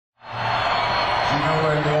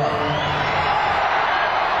where you are.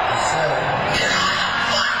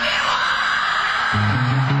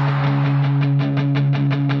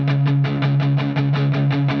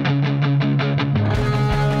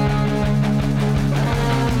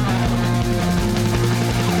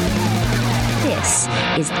 This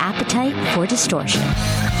is Appetite for Distortion.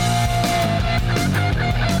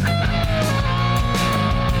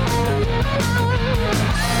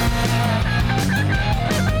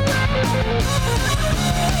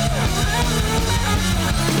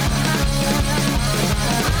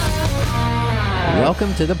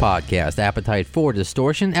 Welcome to the podcast, Appetite for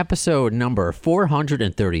Distortion, episode number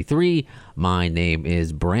 433. My name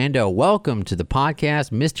is Brando. Welcome to the podcast,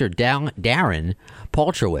 Mr. Darren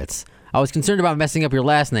Paltrowitz. I was concerned about messing up your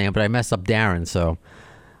last name, but I messed up Darren, so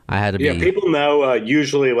I had to be... Yeah, people know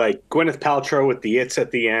usually like Gwyneth Paltrow with the "it's"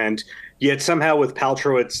 at the end, yet somehow with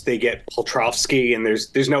Paltrowitz they get Paltrowski, and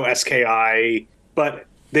there's no SKI, but...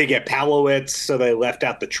 they get Paltrowitz, so they left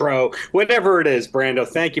out the tro. Whatever it is, Brando,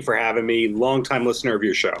 thank you for having me. Longtime listener of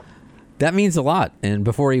your show. That means a lot. And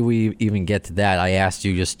before we even get to that, I asked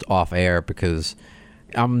you just off air because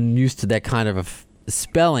I'm used to that kind of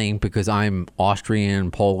spelling because I'm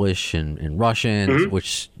Austrian, Polish, and Russian,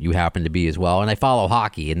 which you happen to be as well. And I follow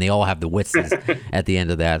hockey, and they all have the Witzes at the end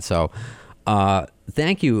of that. So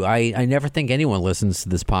thank you. I never think anyone listens to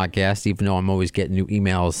this podcast, even though I'm always getting new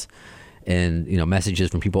emails and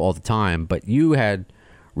messages from people all the time. But you had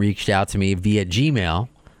reached out to me via Gmail.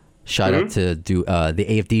 Shout out to the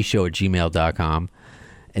AFD show at gmail.com.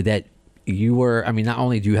 And that you were, not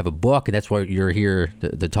only do you have a book, and that's what you're here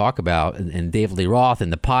to talk about, and David Lee Roth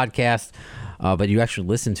and the podcast, but you actually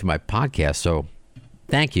listened to my podcast. So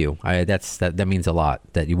thank you. That means a lot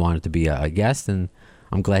that you wanted to be a guest, and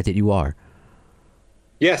I'm glad that you are.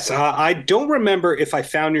 Yes, I don't remember if I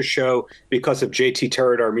found your show because of JT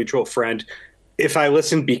Turret, our mutual friend, if I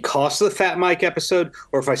listened because of the Fat Mike episode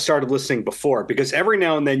or if I started listening before, because every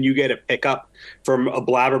now and then you get a pickup from a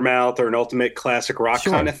Blabbermouth or an Ultimate Classic Rock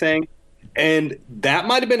kind of thing. And that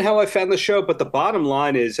might have been how I found the show. But the bottom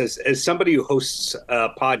line is, as somebody who hosts a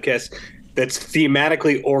podcast that's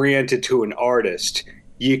thematically oriented to an artist,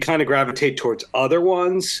 you kind of gravitate towards other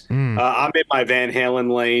ones. I'm in my Van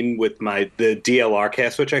Halen lane with the DLR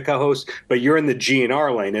cast, which I co-host, but you're in the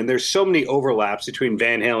GNR lane, and there's so many overlaps between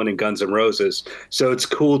Van Halen and Guns N' Roses. So it's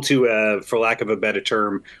cool to, for lack of a better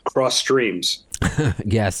term, cross streams.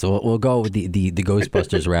 Yes, we'll go with the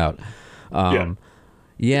Ghostbusters route.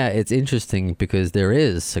 Yeah, it's interesting because there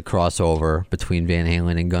is a crossover between Van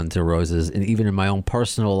Halen and Guns N' Roses, and even in my own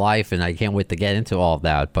personal life, and I can't wait to get into all of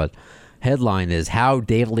that, but headline is How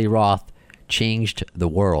David Lee Roth Changed the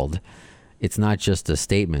World. It's not just a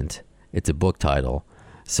statement, it's a book title.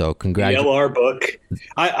 So congratulations. DLR book.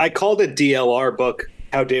 I called it DLR book,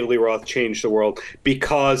 How David Lee Roth Changed the World,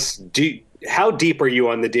 because how deep are you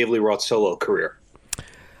on the David Lee Roth solo career?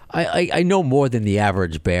 I know more than the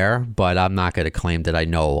average bear, but I'm not going to claim that I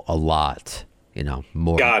know a lot,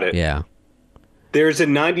 more. Got it. Yeah. There's a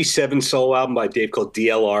 97 solo album by Dave called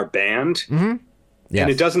DLR Band. Mm-hmm. Yes.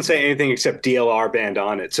 And it doesn't say anything except DLR Band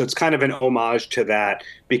on it. So it's kind of an homage to that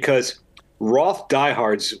because Roth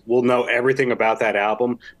diehards will know everything about that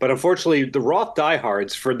album. But unfortunately, the Roth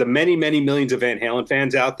diehards, for the many, many millions of Van Halen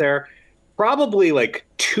fans out there, probably like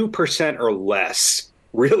 2% or less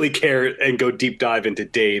really care and go deep dive into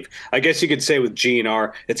Dave. I guess you could say with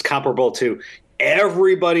GNR, it's comparable to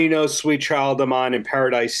everybody knows Sweet Child of Mine and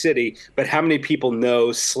Paradise City, but how many people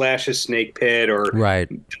know Slash's Snake Pit or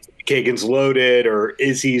Kagan's Loaded or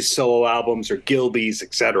Izzy's solo albums or Gilby's,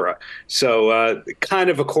 etc. So kind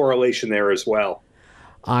of a correlation there as well.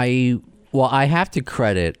 I have to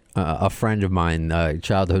credit a friend of mine, a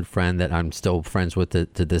childhood friend that I'm still friends with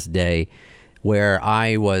to this day, where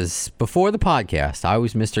I was, before the podcast, I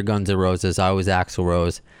was Mr. Guns N' Roses, I was Axl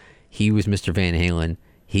Rose, he was Mr. Van Halen,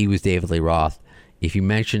 he was David Lee Roth. If you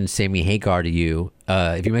mentioned Sammy Hagar to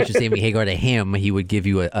him, he would give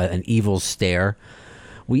you an evil stare.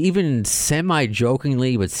 We even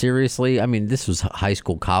semi-jokingly, but seriously, this was high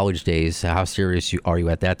school, college days. How serious are you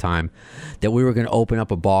at that time? That we were going to open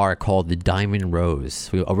up a bar called the Diamond Rose,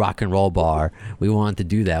 a rock and roll bar. We wanted to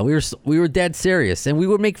do that. We were dead serious, and we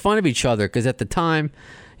would make fun of each other because at the time,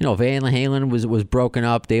 Van Halen was broken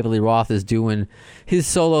up. David Lee Roth is doing his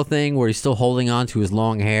solo thing where he's still holding on to his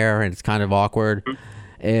long hair, and it's kind of awkward.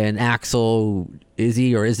 And Axl, is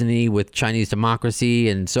he or isn't he with Chinese Democracy?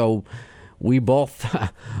 And so we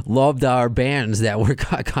both loved our bands that were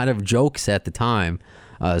kind of jokes at the time.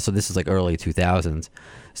 So this is like early 2000s.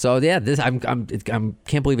 So yeah, I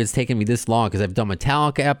can't believe it's taken me this long because I've done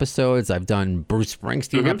Metallica episodes, I've done Bruce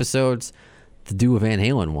Springsteen episodes. to do a Van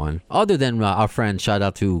Halen one, other than our friend. Shout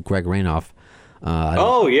out to Greg Rainoff.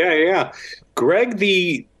 Yeah.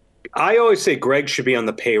 I always say Greg should be on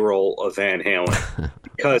the payroll of Van Halen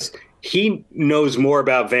because he knows more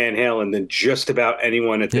about Van Halen than just about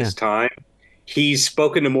anyone at this time. He's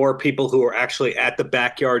spoken to more people who are actually at the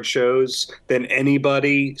backyard shows than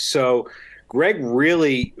anybody. So Van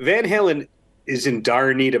Halen is in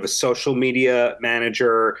dire need of a social media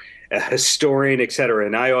manager, a historian, etc.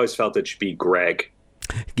 And I always felt it should be Greg.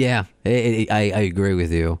 Yeah, I agree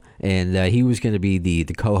with you. And he was going to be the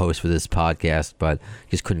co-host for this podcast, but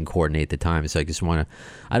just couldn't coordinate the time. So I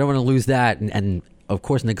don't want to lose that. And of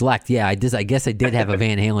course, neglect. Yeah, I guess I did have a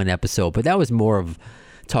Van Halen episode, but that was more of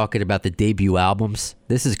talking about the debut albums.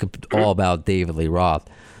 This is all about David Lee Roth.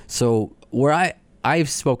 So where I've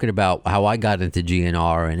spoken about how I got into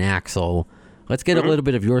GNR and Axl. Let's get a little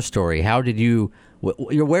bit of your story. How did you?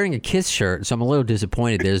 You're wearing a Kiss shirt, so I'm a little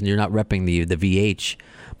disappointed there, and you're not repping the VH.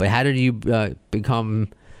 But how did you become?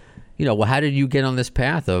 How did you get on this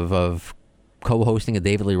path of co-hosting a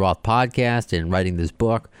David Lee Roth podcast and writing this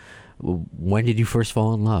book? When did you first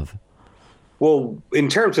fall in love? Well, in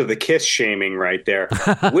terms of the Kiss shaming right there,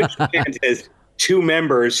 which band has two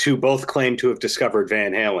members who both claim to have discovered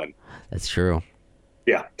Van Halen? That's true.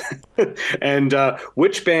 Yeah. And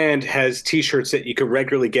which band has T-shirts that you can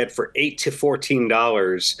regularly get for $8 to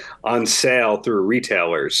 $14 on sale through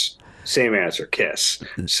retailers? Same answer, Kiss.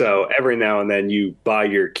 So every now and then you buy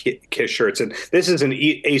your Kiss shirts. And this is an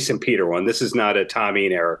Ace and Peter one. This is not a Tommy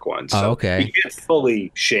and Eric one. So okay. You can't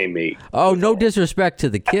fully shame me. Oh, no disrespect to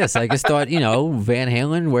the Kiss. I just thought, Van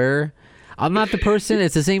Halen, where I'm not the person.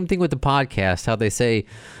 It's the same thing with the podcast, how they say,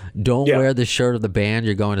 don't wear the shirt of the band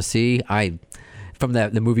you're going to see. From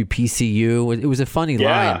the movie PCU, it was a funny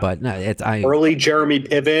line, but no, early Jeremy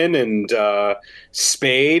Piven and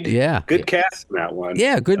Spade. Yeah, good cast in that one.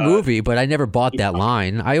 Yeah, good movie, but I never bought that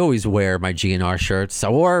line. I always wear my GNR shirts,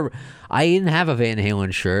 or I didn't have a Van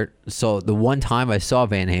Halen shirt. So the one time I saw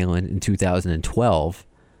Van Halen in 2012,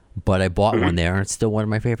 but I bought one there, and it's still one of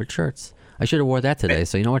my favorite shirts. I should have wore that today.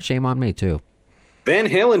 So you know what? Shame on me too. Van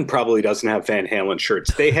Halen probably doesn't have Van Halen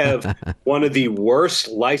shirts. They have one of the worst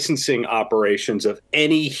licensing operations of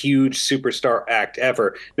any huge superstar act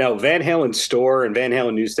ever. Now, Van Halen store and Van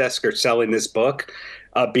Halen News Desk are selling this book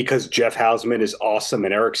because Jeff Hausman is awesome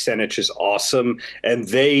and Eric Senich is awesome, and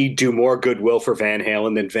they do more goodwill for Van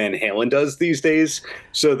Halen than Van Halen does these days.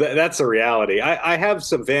 So that's the reality. I have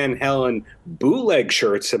some Van Halen bootleg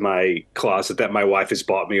shirts in my closet that my wife has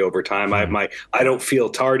bought me over time. I have my I Don't Feel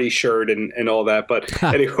Tardy shirt and all that. But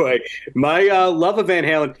anyway, my love of Van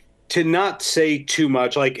Halen, to not say too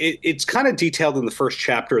much, like it's kind of detailed in the first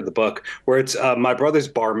chapter of the book, where it's my brother's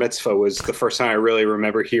bar mitzvah was the first time I really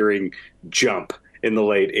remember hearing Jump in the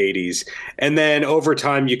late 80s. And then over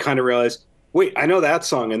time, you kind of realize, wait, I know that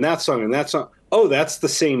song and that song and that song. Oh, that's the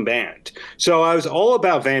same band. So I was all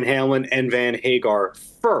about Van Halen and Van Hagar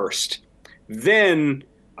first. Then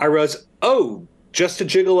I realized, oh, Just a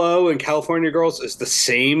Gigolo and California Girls is the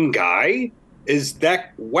same guy? Is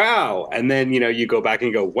that, wow. And then, you go back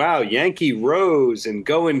and go, wow, Yankee Rose and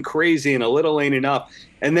Going Crazy and A Little Ain't Enough.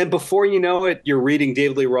 And then before you know it, you're reading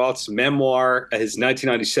David Lee Roth's memoir, his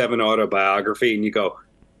 1997 autobiography, and you go,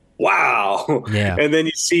 wow. Yeah. And then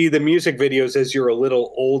you see the music videos as you're a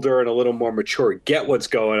little older and a little more mature, get what's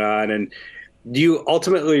going on. And you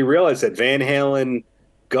ultimately realize that Van Halen,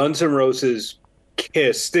 Guns N' Roses,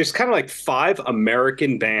 Kiss, there's kind of like 5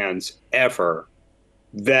 American bands ever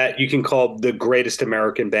that you can call the greatest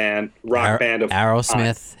American band, rock band of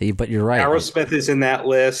Aerosmith. But you're right. Aerosmith is in that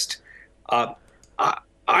list.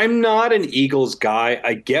 I'm not an Eagles guy.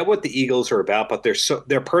 I get what the Eagles are about, but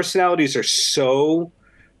their personalities are so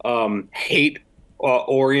hate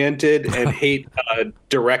oriented and hate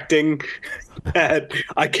directing that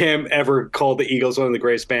I can't ever call the Eagles one of the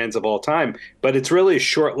greatest bands of all time. But it's really a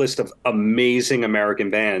short list of amazing American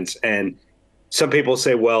bands. And some people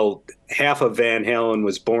say, well, half of Van Halen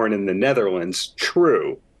was born in the Netherlands.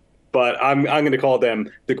 True. But I'm going to call them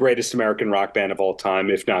the greatest American rock band of all time,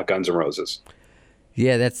 if not Guns N' Roses.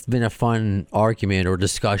 Yeah, that's been a fun argument or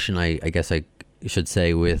discussion, I guess I should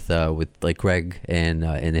say, with like Greg and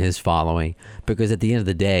his following, because at the end of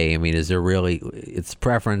the day, I mean, is there really, it's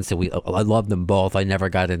preference, and I love them both. I never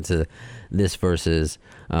got into this versus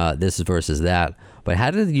that. But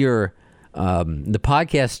how did your the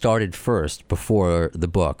podcast started first before the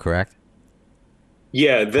book, correct?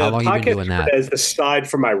 Yeah, the How long you been doing podcast that? as aside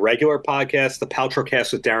from my regular podcast, the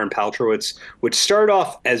Paltrowcast with Darren Paltrowitz, which started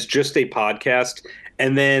off as just a podcast,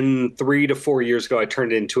 And then 3 to 4 years ago, I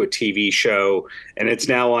turned it into a TV show, and it's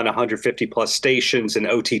now on 150 plus stations and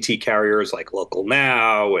OTT carriers like Local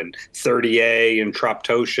Now and 30A and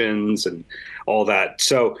Troptotions and all that.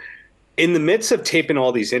 So in the midst of taping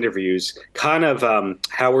all these interviews, kind of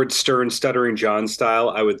Howard Stern, Stuttering John style,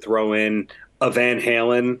 I would throw in a Van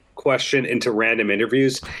Halen question into random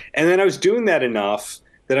interviews. And then I was doing that enough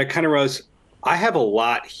that I kind of realized I have a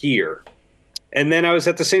lot here. And then I was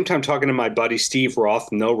at the same time talking to my buddy Steve Roth,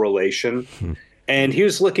 no relation, and he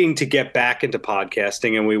was looking to get back into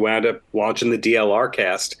podcasting, and we wound up launching the DLR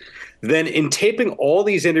cast. Then in taping all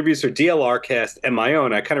these interviews for DLR cast and my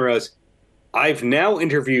own, I kind of realized I've now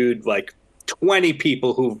interviewed like 20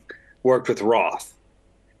 people who've worked with Roth.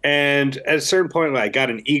 And at a certain point, I got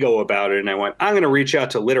an ego about it, and I went, I'm going to reach out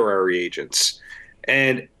to literary agents.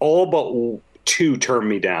 And all but 2 turned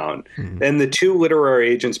me down. And the 2 literary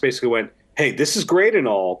agents basically went, hey, this is great and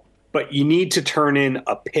all, but you need to turn in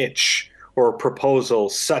a pitch or a proposal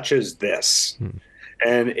such as this.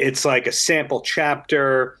 And it's like a sample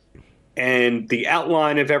chapter and the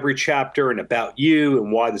outline of every chapter and about you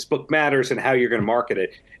and why this book matters and how you're going to market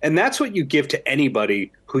it. And that's what you give to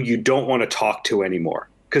anybody who you don't want to talk to anymore.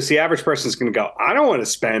 Because the average person is going to go, I don't want to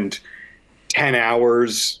spend 10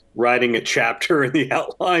 hours writing a chapter in the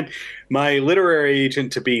outline. My literary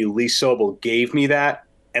agent, to be Lee Sobel, gave me that.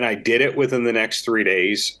 And I did it within the next 3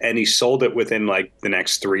 days, and he sold it within like the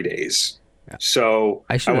next 3 days. So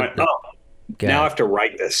I went, now I have to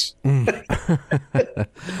write this.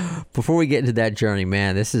 Before we get into that journey,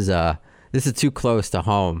 man, this is too close to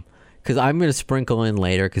home, because I'm going to sprinkle in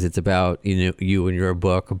later because it's about you and your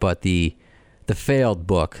book, but the failed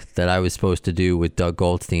book that I was supposed to do with Doug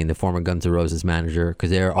Goldstein, the former Guns N' Roses manager,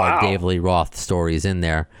 because there are David Lee Roth stories in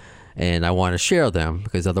there, and I want to share them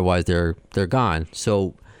because otherwise they're gone.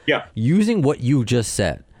 So using what you just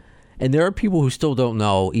said, and there are people who still don't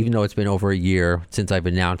know, even though it's been over a year since I've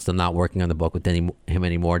announced I'm not working on the book with him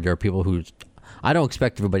anymore. There are people who I don't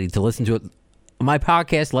expect everybody to listen to it, my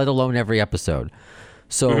podcast, let alone every episode.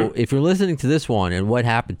 So if you're listening to this one and what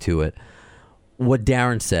happened to it, what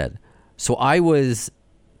Darren said. So I was,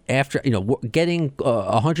 after getting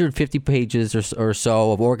 150 pages or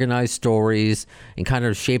so of organized stories and kind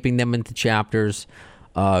of shaping them into chapters,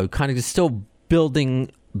 kind of just still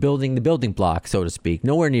building the building block, so to speak.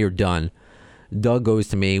 Nowhere near done. Doug goes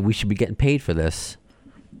to me, we should be getting paid for this.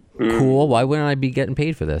 Cool. Why wouldn't I be getting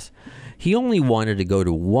paid for this? He only wanted to go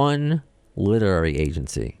to one literary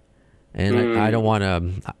agency. And I don't want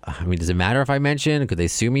to. I mean, does it matter if I mention? Could they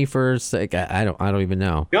sue me for? Like, I don't even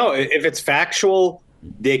know. No, if it's factual,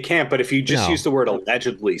 they can't. But if you just use the word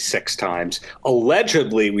allegedly 6 times,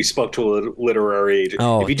 allegedly we spoke to a literary agent.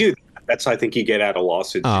 If you do, that's how I think you get out of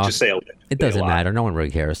lawsuits. You just say allegedly. It doesn't matter. No one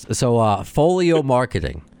really cares. So Folio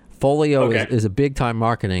Marketing. Folio is a big time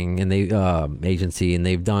marketing and they agency, and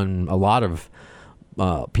they've done a lot of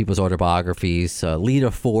people's autobiographies.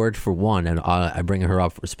 Lita Ford for one, and I bring her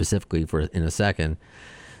up specifically for in a second.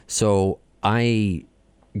 So I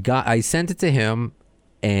sent it to him,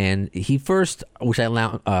 and he first, which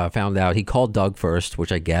I found out, he called Doug first,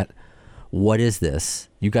 which I get. What is this?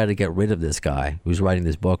 You got to get rid of this guy who's writing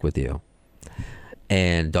this book with you.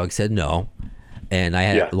 And Doug said no. And I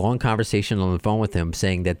had a long conversation on the phone with him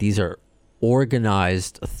saying that these are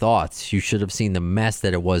organized thoughts. You should have seen the mess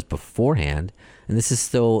that it was beforehand. And this is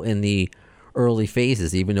still in the early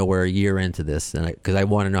phases, even though we're a year into this, and because I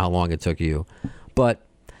want to know how long it took you. But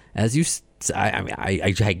as you,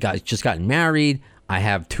 I just gotten married. I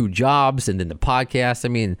have 2 jobs, and then the podcast. I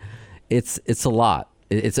mean, it's a lot.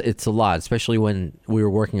 It's a lot, especially when we were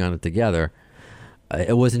working on it together.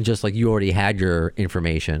 It wasn't just like you already had your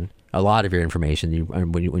information, a lot of your information.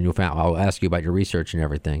 When you found, I'll ask you about your research and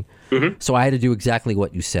everything. So I had to do exactly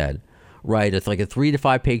what you said. Right, it's like a 3 to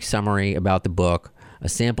 5 page summary about the book, a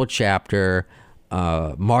sample chapter,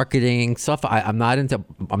 marketing stuff. I'm not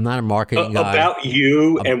a marketing guy. About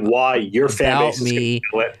you and why your fan base is going to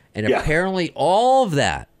do it. And apparently all of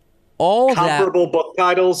that, comparable book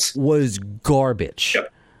titles was garbage.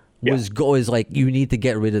 Was like, you need to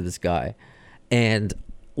get rid of this guy. And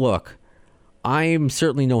look, I'm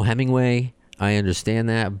certainly no Hemingway. I understand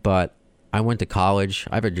that, but I went to college.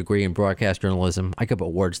 I have a degree in broadcast journalism. I could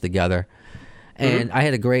put words together. And I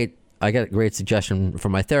got a great suggestion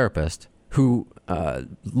from my therapist, who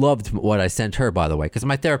loved what I sent her, by the way, because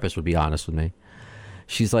my therapist would be honest with me.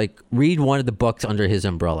 She's like, read one of the books under his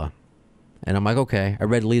umbrella. And I'm like, okay. I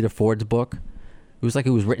read Lita Ford's book. It was like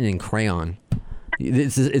it was written in crayon.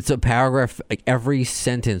 It's a paragraph. Like every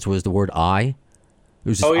sentence was the word I. It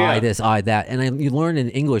was just I this, I that. And you learn in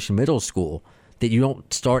English in middle school that you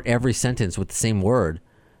don't start every sentence with the same word.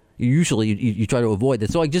 usually you try to avoid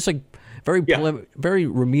that. So like just like very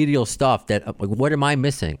remedial stuff that like, what am I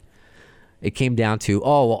missing? It came down to,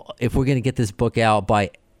 well, if we're going to get this book out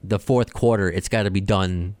by the fourth quarter, it's got to be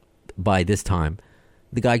done by this time.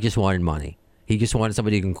 The guy just wanted money. He just wanted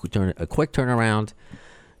somebody who can turn a quick turnaround.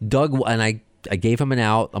 Doug, and I gave him an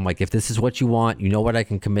out. I'm like, if this is what you want, you know what I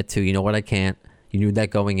can commit to, you know what I can't. You knew that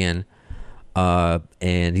going in.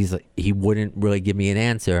 And he's like, he wouldn't really give me an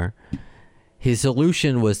answer. His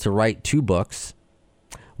solution was to write 2 books,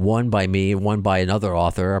 one by me, one by another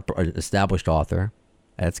author, an established author.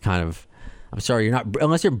 That's kind of, I'm sorry, you're not,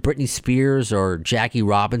 unless you're Britney Spears or Jackie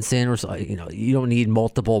Robinson or something, you know, you don't need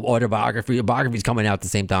multiple biographies coming out at the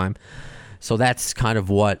same time. So that's kind of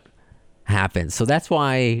what happened. So that's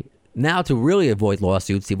why now, to really avoid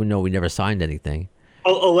lawsuits, even though we never signed anything.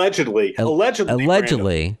 Allegedly.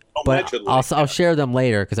 But I'll share them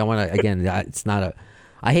later because I want to, again, it's not a,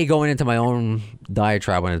 I hate going into my own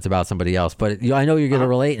diatribe when it's about somebody else, but I know you're going to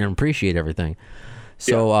relate and appreciate everything.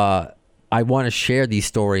 So, I want to share these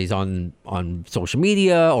stories on social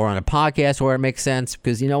media or on a podcast where it makes sense,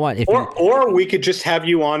 because you know what? Or we could just have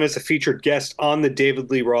you on as a featured guest on the David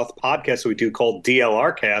Lee Roth podcast we do called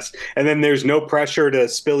DLR Cast, and then there's no pressure to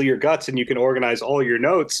spill your guts, and you can organize all your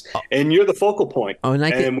notes, and you're the focal point. Oh,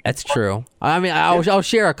 and that's true. I mean, I'll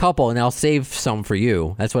share a couple, and I'll save some for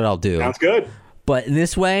you. That's what I'll do. Sounds good. But in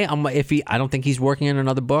this way, I don't think he's working on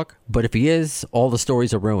another book, but if he is, all the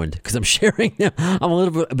stories are ruined because I'm sharing them. I'm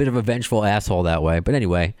a bit of a vengeful asshole that way. But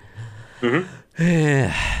anyway,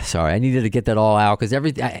 sorry, I needed to get that all out because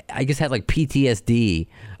I just had like PTSD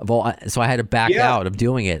so I had to back out of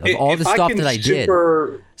doing it. Of all the stuff that I did.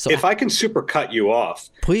 So if I can super cut you off,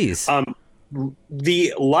 please.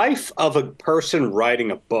 The life of a person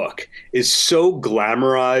writing a book is so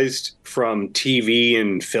glamorized from TV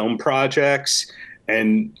and film projects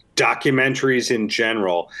and documentaries in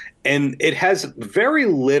general. And it has very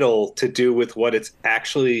little to do with what it's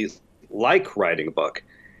actually like writing a book.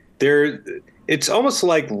 It's almost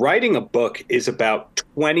like writing a book is about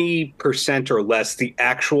 20% or less the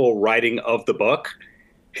actual writing of the book.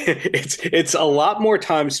 It's a lot more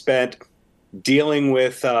time spent dealing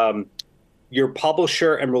with your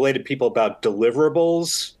publisher and related people about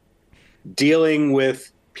deliverables, dealing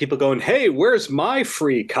with people going, hey, where's my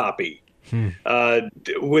free copy?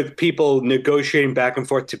 With people negotiating back and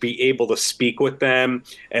forth to be able to speak with them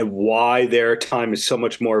and why their time is so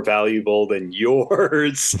much more valuable than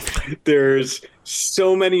yours. There's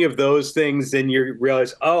so many of those things. Then you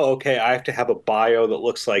realize, oh, okay, I have to have a bio that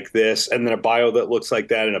looks like this, and then a bio that looks like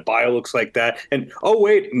that, and a bio looks like that. And, oh,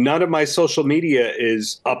 wait, none of my social media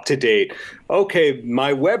is up to date. Okay,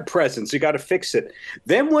 my web presence, you got to fix it.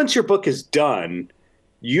 Then once your book is done,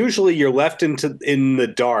 usually you're left in the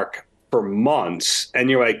dark for months, and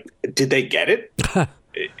you're like, did they get it?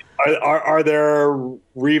 Are there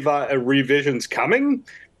revisions coming?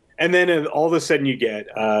 And then all of a sudden you get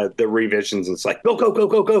the revisions, and it's like, go.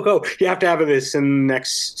 You have to have this in the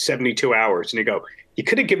next 72 hours. And you go, you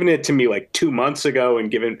could have given it to me like 2 months ago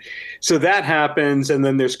and given. So that happens, and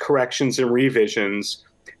then there's corrections and revisions.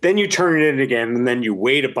 Then you turn it in again, and then you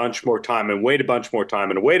wait a bunch more time and wait a bunch more time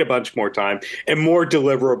and wait a bunch more time and more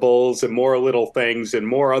deliverables and more little things and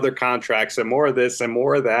more other contracts and more of this and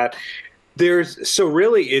more of that.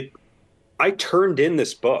 I turned in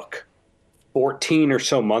this book 14 or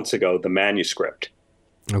so months ago, the manuscript.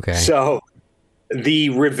 Okay. So the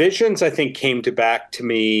revisions, I think, came back to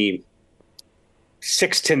me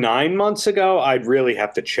 6 to 9 months ago. I'd really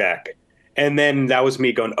have to check. And then that was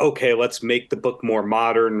me going, okay, let's make the book more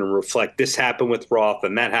modern and reflect this happened with Roth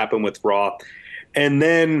and that happened with Roth. And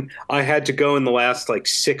then I had to go in the last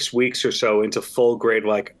 6 weeks or so into full grade,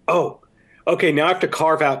 oh, okay, now I have to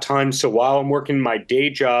carve out time. So while I'm working my day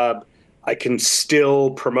job, I can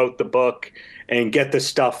still promote the book and get the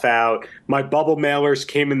stuff out. My bubble mailers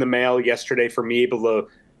came in the mail yesterday for me able to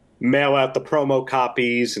mail out the promo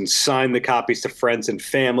copies and sign the copies to friends and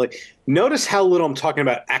family. Notice how little I'm talking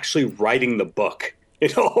about actually writing the book.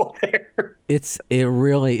 It's all there. It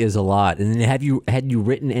really is a lot. And had you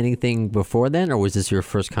written anything before then, or was this your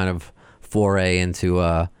first kind of foray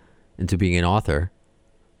into being an author?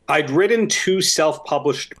 I'd written 2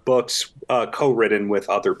 self-published books, co-written with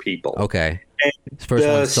other people. Okay. And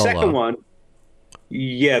the second one,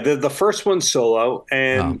 the first one's solo,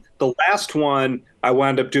 and the last one I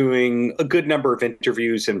wound up doing a good number of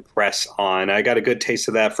interviews and press on. I got a good taste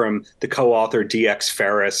of that from the co-author DX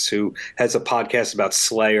Ferris, who has a podcast about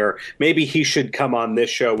Slayer. Maybe he should come on this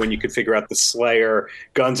show when you could figure out the Slayer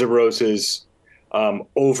Guns N' Roses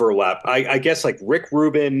overlap. I guess Rick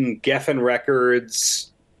Rubin, Geffen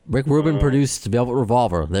Records. Rick Rubin produced Velvet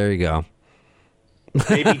Revolver. There you go.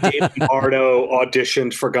 Maybe Dave Lombardo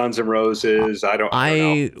auditioned for Guns N' Roses. I don't know.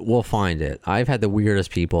 I will find it. I've had the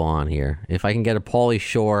weirdest people on here. If I can get a Pauly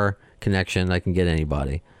Shore connection, I can get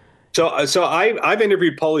anybody. So I've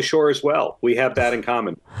interviewed Pauly Shore as well. We have that in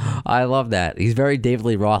common. I love that. He's very David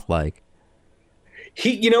Lee Roth like.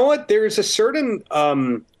 You know what? There's a certain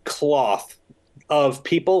cloth of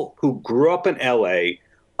people who grew up in LA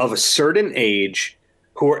of a certain age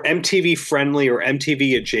who are MTV friendly or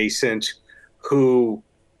MTV adjacent, who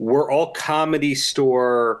were all Comedy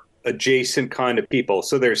Store adjacent kind of people.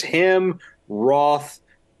 So there's him, Roth,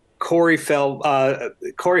 Corey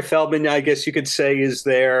Feldman, I guess you could say, is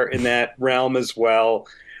there in that realm as well,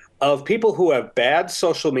 of people who have bad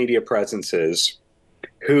social media presences,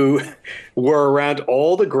 who were around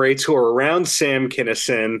all the greats, who are around Sam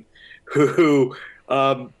Kinison, who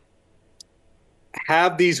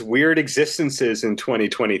have these weird existences in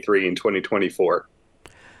 2023 and 2024.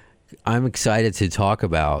 I'm excited to talk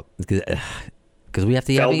about because we have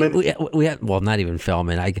to we have well, not even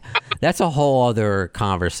Feldman. That's a whole other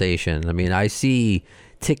conversation. I mean, I see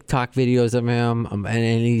TikTok videos of him,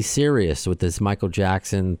 and he's serious with this Michael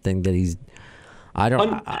Jackson thing that he's. I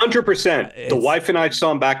don't 100%. The wife and I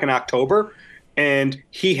saw him back in October, and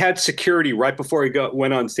he had security right before he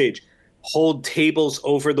went on stage hold tables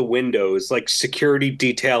over the windows, like security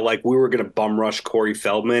detail, like we were going to bum rush Corey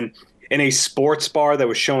Feldman in a sports bar that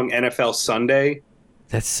was showing NFL Sunday.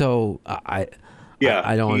 That's so I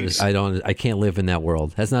can't live in that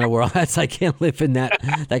world. That's not a world. I can't live in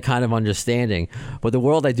that kind of understanding. But the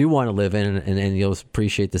world I do want to live in, and you'll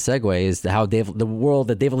appreciate the segue, is how the world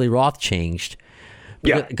that David Lee Roth changed.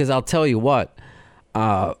 Because I'll tell you what,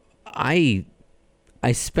 I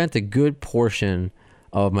spent a good portion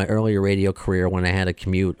of my earlier radio career when I had a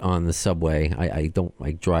commute on the subway. I don't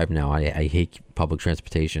like drive now. I hate public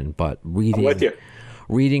transportation, but reading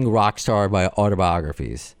Rockstar by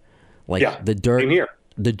autobiographies, like the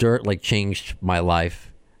dirt like changed my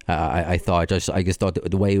life. I just thought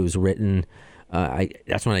the way it was written,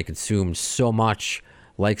 that's when I consumed so much,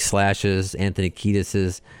 like Slash's, Anthony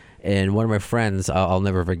Kiedis's, and one of my friends I'll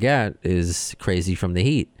never forget is Crazy from the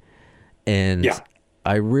Heat, and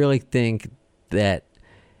I really think that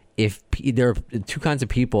if there are two kinds of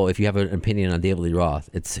people, if you have an opinion on David Lee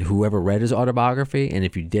Roth, it's whoever read his autobiography and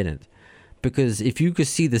if you didn't. Because if you could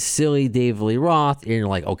see the silly David Lee Roth and you're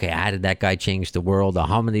like, okay, how did that guy change the world? The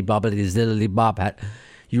hominy bobbity ziddly bob.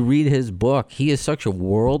 You read his book, he is such a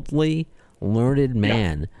worldly, learned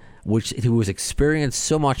man, who has experienced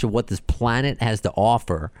so much of what this planet has to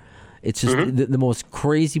offer. It's just the most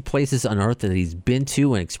crazy places on earth that he's been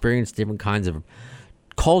to and experienced different kinds of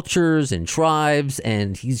cultures and tribes,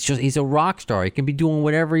 and he's a rock star. He can be doing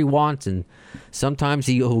whatever he wants, and sometimes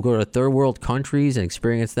he'll go to third world countries and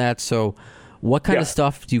experience that. So what kind of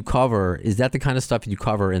stuff do you cover? Is that the kind of stuff you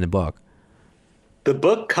cover in the book? The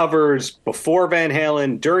book covers before Van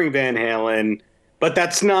Halen, during Van Halen, but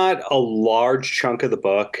that's not a large chunk of the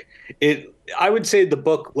book. I would say the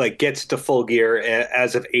book like gets to full gear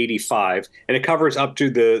as of 85, and it covers up to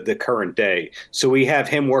the current day. So we have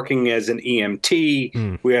him working as an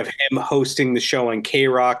EMT. We have him hosting the show on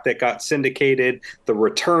K-Rock that got syndicated, the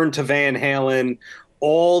return to Van Halen,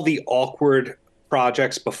 all the awkward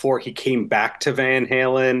projects before he came back to Van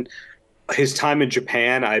Halen, his time in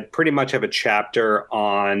Japan. I pretty much have a chapter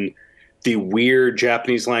on the weird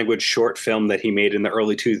Japanese language short film that he made in the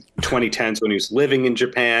early 2010s when he was living in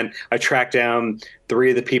Japan. I tracked down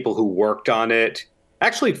 3 of the people who worked on it.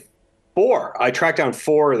 Actually, 4. I tracked down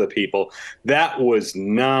 4 of the people. That was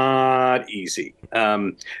not easy.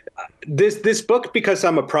 This book, because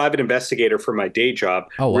I'm a private investigator for my day job,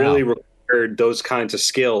 really required those kinds of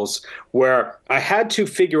skills where I had to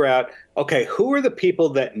figure out, okay, who are the people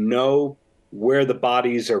that know where the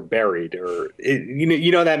bodies are buried, or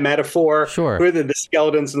you know that metaphor. Sure. Who are the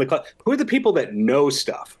skeletons in the closet? Who are the people that know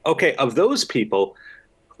stuff? Okay, of those people,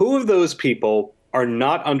 who of those people are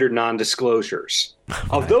not under non-disclosures?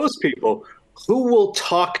 Of those people, who will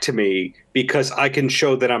talk to me because I can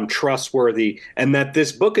show that I'm trustworthy and that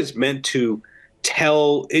this book is meant to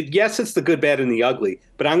tell it? Yes, it's the good, bad, and the ugly,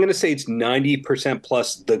 but I'm going to say it's 90%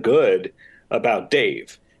 plus the good about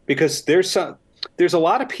Dave, because there's a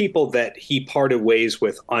lot of people that he parted ways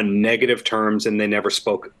with on negative terms and they never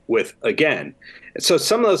spoke with again. So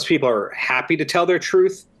some of those people are happy to tell their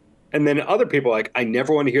truth. And then other people are like, I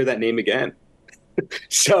never want to hear that name again.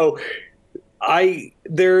 So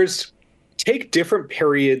take different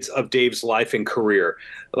periods of Dave's life and career.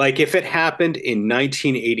 Like if it happened in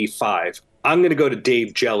 1985, I'm going to go to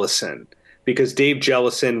Dave Jellison. because Dave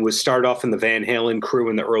Jellison was started off in the Van Halen crew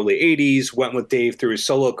in the early 80s, went with Dave through his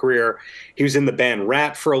solo career. He was in the band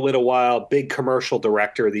Rat for a little while, big commercial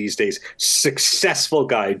director these days, successful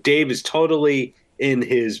guy. Dave is totally in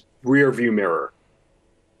his rearview mirror.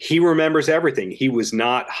 He remembers everything. He was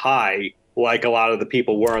not high like a lot of the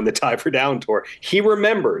people were on the Diver Down tour. He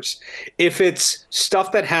remembers. If it's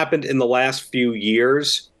stuff that happened in the last few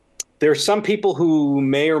years, there are some people who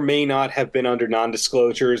may or may not have been under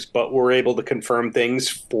non-disclosures, but were able to confirm things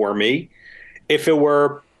for me. If it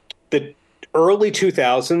were the early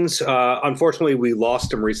 2000s, unfortunately, we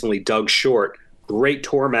lost him recently, Doug Short, great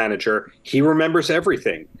tour manager. He remembers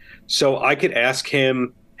everything. So I could ask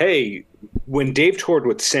him, hey, when Dave toured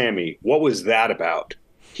with Sammy, what was that about?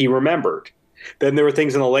 He remembered. Then there were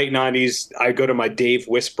things in the late 90s. I go to my Dave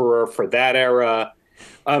Whisperer for that era.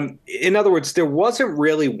 In other words, there wasn't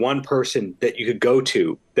really one person that you could go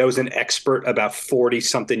to that was an expert about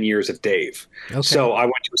 40-something years of Dave. Okay. So I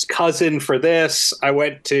went to his cousin for this. I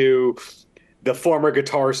went to the former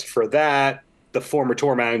guitarist for that, the former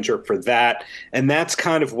tour manager for that. And that's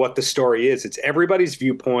kind of what the story is. It's everybody's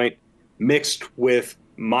viewpoint mixed with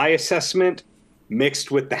my assessment,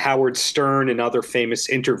 mixed with the Howard Stern and other famous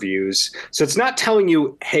interviews. So it's not telling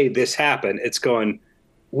you, hey, this happened. It's going,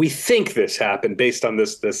 we think this happened based on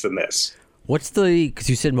this, this, and this. What's because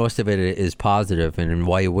you said most of it is positive, and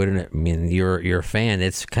why wouldn't it? I mean, you're a fan.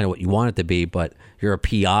 It's kind of what you want it to be, but you're a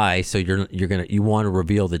PI, so you want to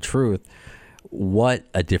reveal the truth. What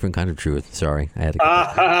a different kind of truth. Sorry, I had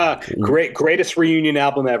to. Greatest reunion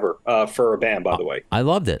album ever for a band, by the way. I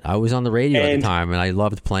loved it. I was on the radio at the time, and I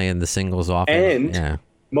loved playing the singles off. And yeah.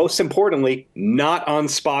 Most importantly, not on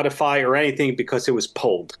Spotify or anything because it was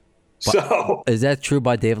pulled. So is that true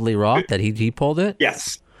by David Lee Roth that he pulled it?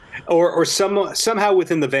 Yes. Or somehow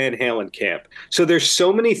within the Van Halen camp. So there's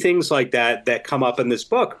so many things like that come up in this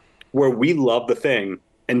book where we love the thing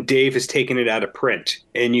and Dave has taken it out of print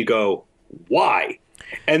and you go, why?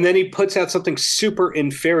 And then he puts out something super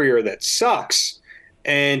inferior that sucks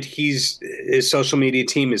and his social media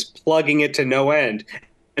team is plugging it to no end.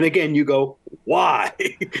 And again, you go, why?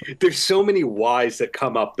 There's so many whys that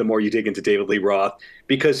come up the more you dig into David Lee Roth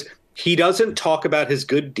because he doesn't talk about his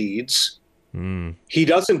good deeds. He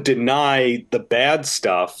doesn't deny the bad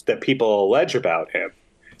stuff that people allege about him.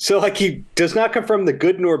 So like he does not confirm the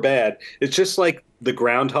good nor bad. It's just like the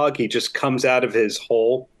groundhog. He just comes out of his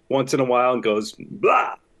hole once in a while and goes,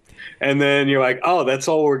 blah. And then you're like, oh, that's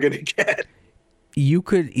all we're going to get. You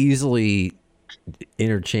could easily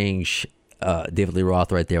interchange David Lee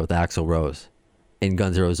Roth right there with Axl Rose and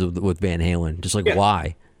Guns N' Roses with Van Halen. Just like,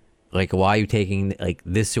 why? Like, why are you taking like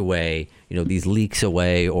this away, these leaks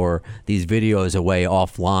away or these videos away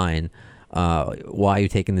offline? Why are you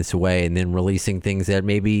taking this away and then releasing things that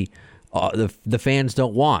maybe the fans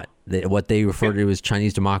don't want? What they refer to as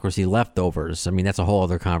Chinese democracy leftovers. I mean, that's a whole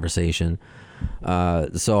other conversation.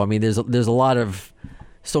 So, I mean, there's a lot of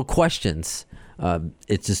still questions.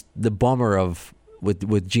 It's just the bummer of with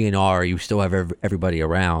GNR, you still have everybody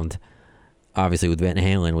around. Obviously, with Van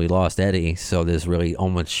Halen, we lost Eddie, so there's really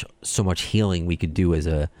so much healing we could do as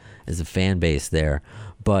a fan base there.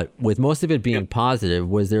 But with most of it being positive,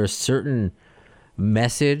 was there a certain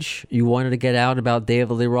message you wanted to get out about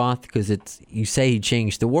David Lee Roth? Because you say he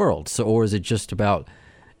changed the world, or is it just about?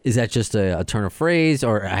 Is that just a turn of phrase,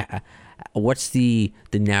 or what's the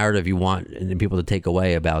narrative you want people to take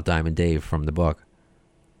away about Diamond Dave from the book?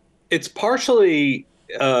 It's partially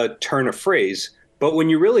a turn of phrase, but when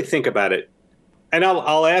you really think about it. And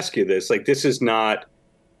I'll ask you this, like this is not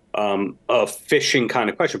a fishing kind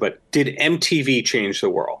of question, but did MTV change the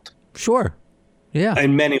world? Sure. Yeah.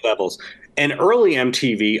 In many levels. And early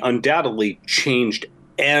MTV undoubtedly changed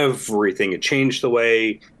everything. It changed the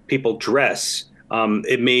way people dress.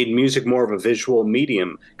 It made music more of a visual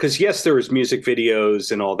medium. Because yes, there was music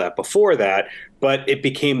videos and all that before that, but it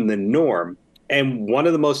became the norm. And one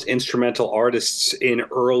of the most instrumental artists in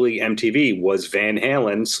early MTV was Van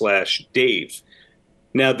Halen / Dave.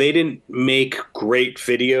 Now, they didn't make great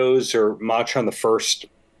videos or much on the first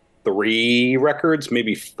 3 records,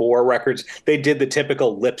 maybe 4 records. They did the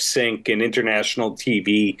typical lip sync and international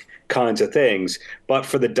TV kinds of things. But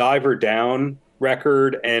for the Diver Down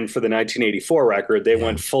record and for the 1984 record, they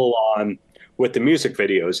went full on with the music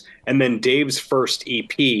videos. And then Dave's first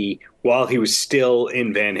EP, while he was still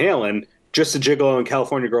in Van Halen, Just a Gigolo and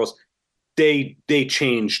California Girls, they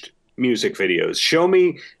changed music videos. Show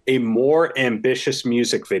me a more ambitious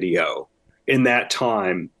music video in that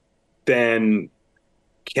time than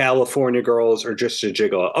California Girls or Just a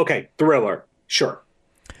Gigolo. Okay, Thriller, sure.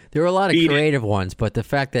 There were a lot of creative ones, but the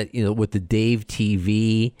fact that with the Dave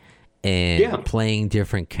TV and playing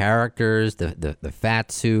different characters, the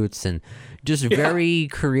fat suits, and just very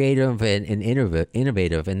creative and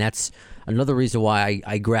innovative. And that's another reason why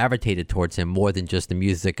I gravitated towards him more than just the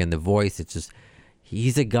music and the voice. It's just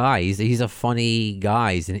he's a guy. He's a funny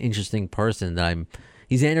guy. He's an interesting person.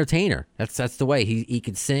 He's an entertainer. That's the way he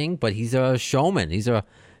can sing, but he's a showman. He's a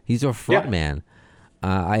front man.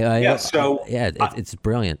 It's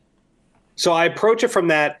brilliant. So I approach it from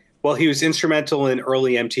that. Well, he was instrumental in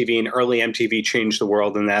early MTV, and early MTV changed the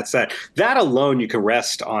world, and that's that. That alone, you can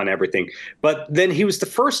rest on everything. But then he was the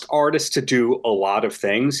first artist to do a lot of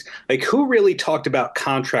things. Like, who really talked about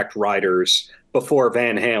contract writers before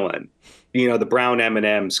Van Halen? You know, the brown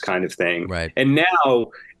M&Ms kind of thing. Right. And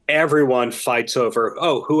now everyone fights over,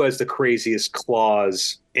 who has the craziest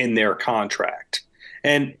clause in their contract?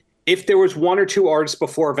 And if there was one or two artists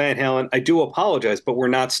before Van Halen, I do apologize, but we're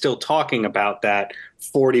not still talking about that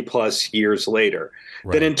 40 plus years later.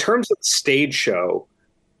 Right. Then in terms of the stage show,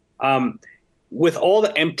 with all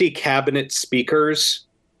the empty cabinet speakers,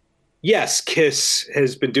 yes, Kiss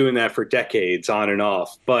has been doing that for decades on and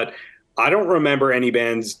off, but I don't remember any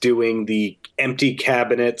bands doing the empty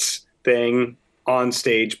cabinets thing on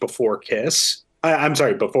stage before Kiss. I'm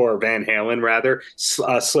sorry, before Van Halen, rather.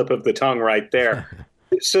 Slip of the tongue right there.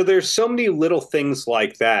 So there's so many little things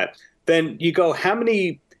like that. Then you go, how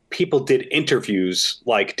many people did interviews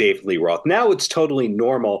like David Lee Roth? Now it's totally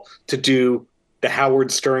normal to do the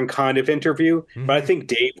Howard Stern kind of interview. Mm-hmm. But I think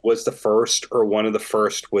Dave was the first or one of the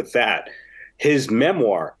first with that. His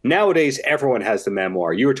memoir. Nowadays, everyone has the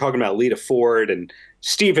memoir. You were talking about Lita Ford and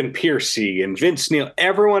Stephen Pearcy and Vince Neil.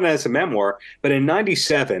 Everyone has a memoir. But in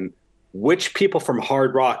 97, which people from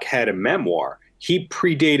hard rock had a memoir? He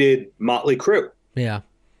predated Motley Crue. Yeah.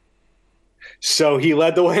 So he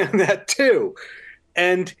led the way on that too.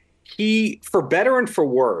 And he, for better and for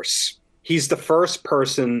worse, he's the first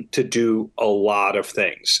person to do a lot of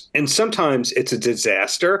things. And sometimes it's a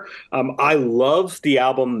disaster. I love the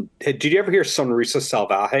album. Did you ever hear Sonrisa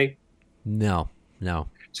Salvaje? No.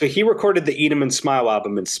 So he recorded the Eat 'Em and Smile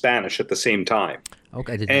album in Spanish at the same time.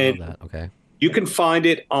 Okay, I didn't know that. Okay. You can find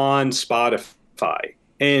it on Spotify.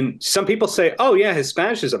 And some people say, oh, yeah, his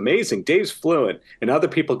Spanish is amazing. Dave's fluent. And other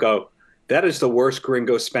people go, that is the worst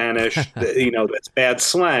gringo Spanish. That's bad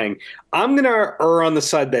slang. I'm going to err on the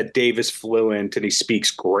side that Dave is fluent and he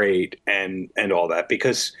speaks great and all that,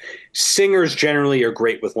 because singers generally are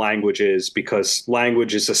great with languages because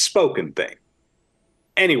language is a spoken thing.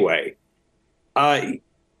 Anyway,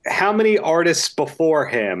 how many artists before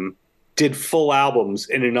him did full albums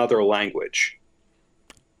in another language?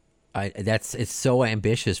 It's so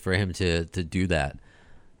ambitious for him to do that.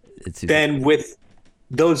 Then with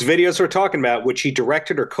those videos we're talking about, which he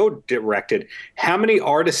directed or co-directed, how many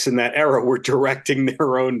artists in that era were directing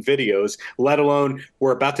their own videos, let alone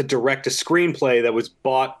were about to direct a screenplay that was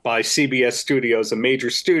bought by CBS Studios, a major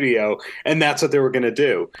studio, and that's what they were going to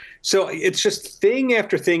do. So it's just thing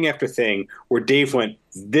after thing after thing where Dave went,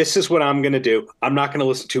 this is what I'm going to do. I'm not going to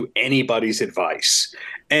listen to anybody's advice.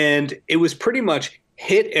 And it was pretty much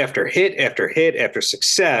hit after hit after hit after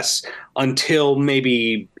success until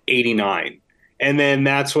maybe 89. And then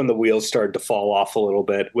that's when the wheels started to fall off a little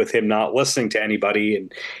bit with him not listening to anybody,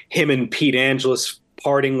 and him and Pete Angelis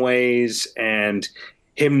parting ways, and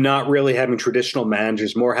him not really having traditional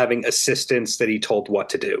managers, more having assistants that he told what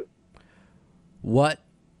to do. What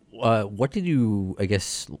did you,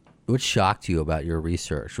 what shocked you about your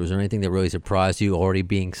research? Was there anything that really surprised you, already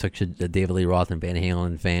being such a David Lee Roth and Van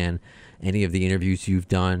Halen fan? Any of the interviews you've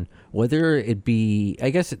done, whether it be,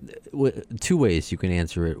 two ways you can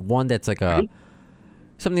answer it. One that's like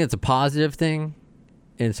something that's a positive thing,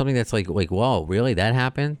 and something that's like, whoa, really, that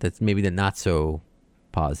happened? That's maybe the not so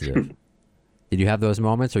positive. Did you have those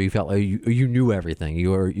moments, or you felt like you knew everything?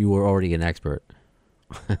 You were already an expert.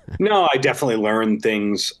 No, I definitely learned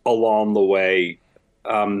things along the way.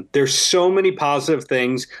 There's so many positive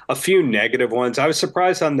things, a few negative ones. I was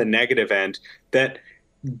surprised on the negative end that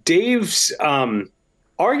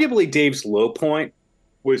arguably Dave's low point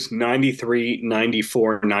was 93,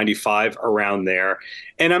 94, 95, around there.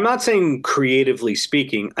 And I'm not saying creatively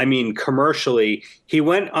speaking. I mean, commercially, he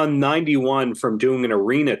went on 91 from doing an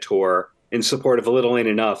arena tour in support of A Little Ain't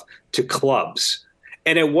Enough to clubs.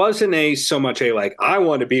 And it wasn't so much I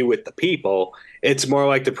want to be with the people. It's more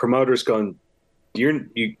like the promoters going,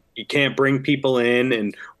 you can't bring people in,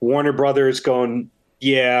 and Warner Brothers going,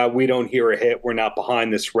 yeah, we don't hear a hit. We're not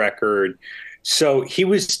behind this record. So he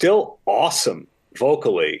was still awesome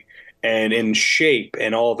vocally and in shape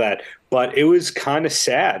and all that. But it was kind of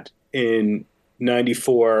sad in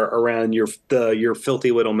 94 around your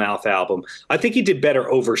Filthy Little Mouth album. I think he did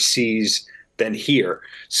better overseas than here.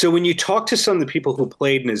 So when you talk to some of the people who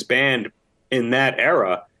played in his band in that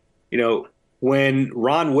era, when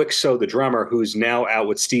Ron Wixow, the drummer, who's now out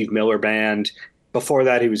with Steve Miller Band, before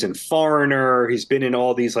that he was in Foreigner, he's been in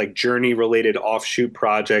all these like Journey related offshoot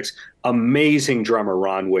projects. Amazing drummer,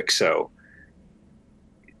 Ron Wixow.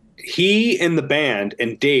 He and the band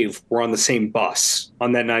and Dave were on the same bus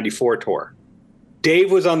on that 94 tour.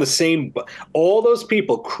 Dave was on the same all those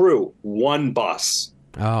people, crew, one bus.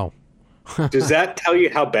 Oh. Does that tell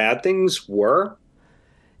you how bad things were?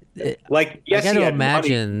 Like, yes, I got to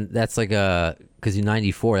imagine that's like because in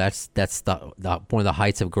 '94, that's the one of the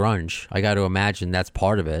heights of grunge. I got to imagine that's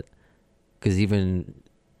part of it, because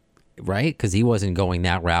because he wasn't going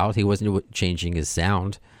that route. He wasn't changing his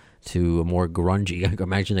sound to a more grungy. I can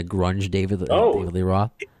imagine a grunge David Lee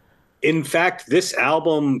Roth. In fact, this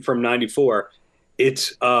album from '94,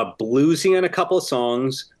 it's bluesy on a couple of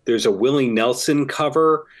songs. There's a Willie Nelson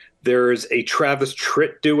cover. There's a Travis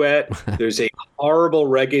Tritt duet. There's a horrible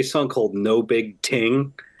reggae song called No Big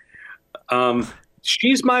Ting.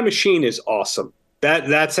 She's My Machine is awesome.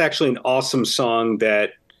 That's actually an awesome song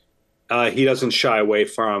that he doesn't shy away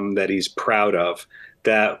from, that he's proud of,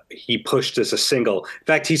 that he pushed as a single. In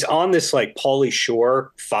fact, he's on this like Pauly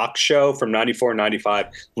Shore Fox show from 94, 95,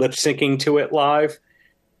 lip syncing to it live.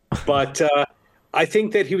 But I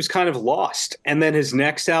think that he was kind of lost. And then his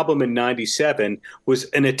next album in 97 was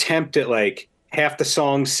an attempt at like half the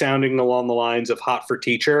songs sounding along the lines of Hot for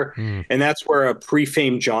Teacher. And that's where a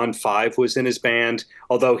pre-famed John Five was in his band,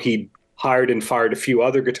 although he hired and fired a few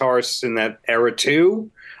other guitarists in that era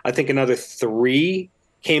too. I think another 3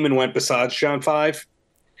 came and went besides John Five.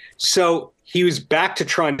 So he was back to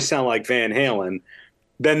trying to sound like Van Halen.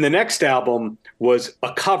 Then the next album was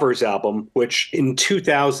a covers album, which in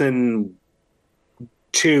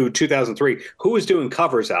 2002, 2003, who was doing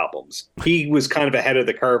covers albums? He was kind of ahead of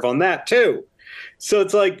the curve on that too. So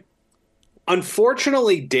it's like,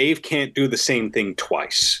 unfortunately, Dave can't do the same thing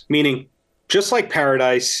twice. Meaning, Just Like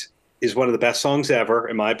Paradise is one of the best songs ever,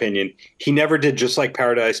 in my opinion. He never did Just Like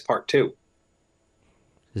Paradise Part 2.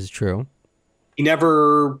 This is true. He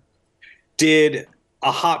never did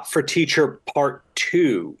a Hot for Teacher Part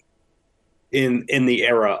 2 in the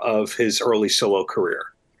era of his early solo career.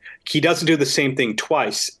 He doesn't do the same thing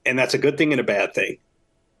twice, and that's a good thing and a bad thing.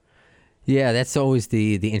 Yeah, that's always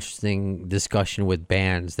the interesting discussion with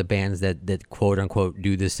bands. The bands that quote unquote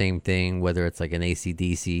do the same thing, whether it's like an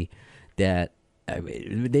AC/DC, that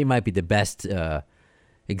they might be the best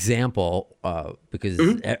example because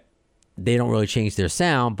they don't really change their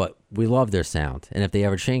sound, but we love their sound. And if they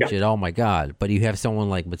ever change it, oh my God. But you have someone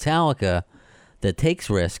like Metallica that takes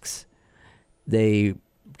risks, they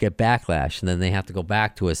get backlash, and then they have to go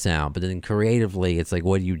back to a sound. But then creatively, it's like,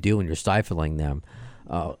 what do you do when you're stifling them?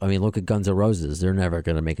 I mean, look at Guns N' Roses. They're never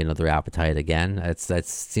going to make another Appetite again. That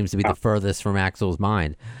seems to be the furthest from Axl's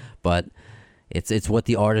mind. But it's what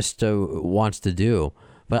the artist wants to do.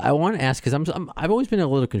 But I want to ask, because I've always been a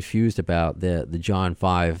little confused about the John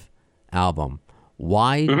 5 album.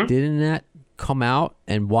 Why didn't that come out,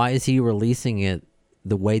 and why is he releasing it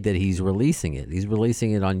the way that he's releasing it? He's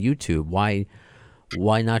releasing it on YouTube. Why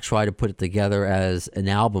not try to put it together as an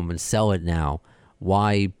album and sell it now?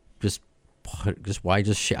 Why just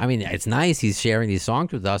share? I mean, it's nice he's sharing these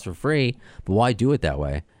songs with us for free, but why do it that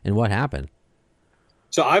way? And what happened?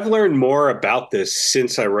 So I've learned more about this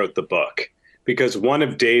since I wrote the book, because one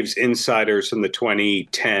of Dave's insiders from the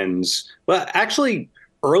 2010s, well, actually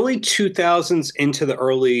early 2000s into the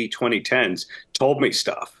early 2010s, told me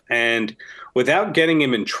stuff. And without getting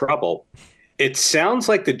him in trouble, it sounds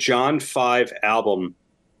like the John 5 album,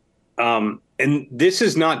 and this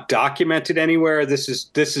is not documented anywhere. This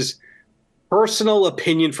is personal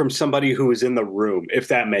opinion from somebody who was in the room, if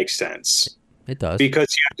that makes sense. It does.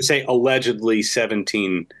 Because you have to say allegedly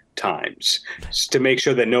 17 times to make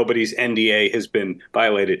sure that nobody's NDA has been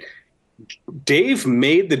violated. Dave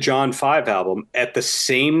made the John 5 album at the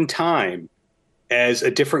same time as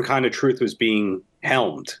A Different Kind of Truth was being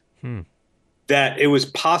helmed. That it was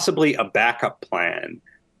possibly a backup plan.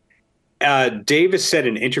 Davis said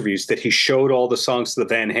in interviews that he showed all the songs to the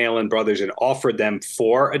Van Halen brothers and offered them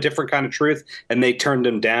for A Different Kind of Truth, and they turned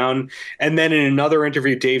him down. And then in another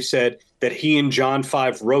interview, Dave said that he and John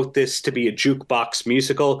 5 wrote this to be a jukebox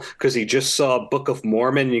musical because he just saw Book of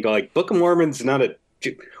Mormon. And you go like, Book of Mormon's not a...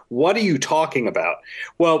 What are you talking about?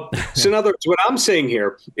 Well, so in other words, what I'm saying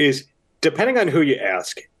here is, depending on who you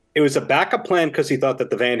ask, it was a backup plan because he thought that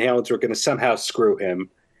the Van Halens were going to somehow screw him,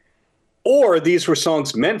 or these were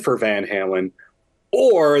songs meant for Van Halen,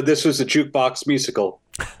 or this was a jukebox musical,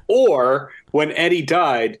 or when Eddie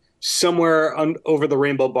died, Somewhere Over the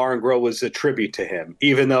Rainbow Bar and Grill was a tribute to him,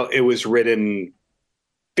 even though it was written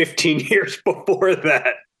 15 years before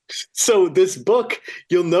that. So this book,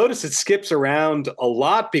 you'll notice it skips around a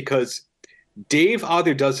lot because Dave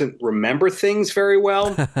either doesn't remember things very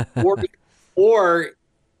well, or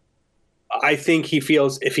I think he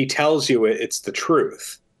feels if he tells you it, it's the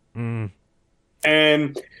truth. Mm.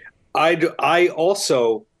 And I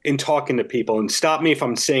also, in talking to people, and stop me if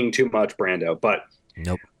I'm saying too much, Brando, but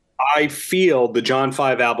nope. I feel the John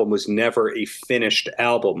 5 album was never a finished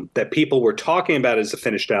album, that people were talking about as a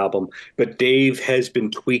finished album, but Dave has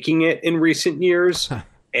been tweaking it in recent years,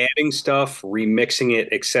 adding stuff, remixing it,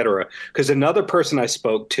 etc. Because another person I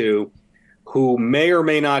spoke to who may or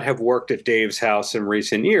may not have worked at Dave's house in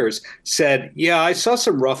recent years said, yeah, I saw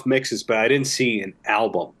some rough mixes, but I didn't see an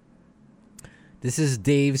album. This is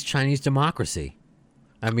Dave's Chinese democracy.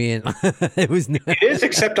 I mean, it is,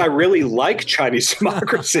 except I really like Chinese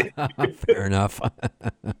democracy. Fair enough.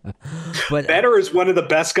 But Better is one of the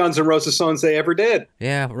best Guns N' Roses songs they ever did.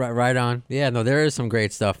 Yeah, right on. Yeah, no, there is some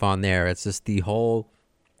great stuff on there. It's just the whole,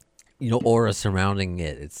 aura surrounding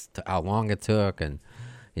it. It's how long it took, and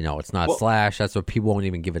it's not Slash. That's what people won't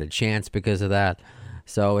even give it a chance because of that.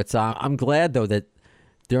 So it's I'm glad though that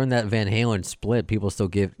during that Van Halen split, people still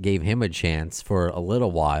gave him a chance for a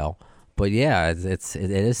little while. But yeah, it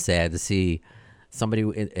is sad to see somebody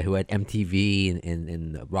who had MTV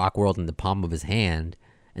in the rock world in the palm of his hand,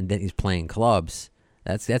 and then he's playing clubs.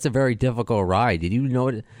 That's a very difficult ride. Did you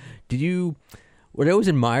know? What I always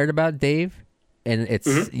admired about Dave, and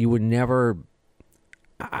it's you would never,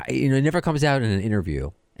 it never comes out in an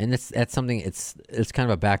interview, and that's something. It's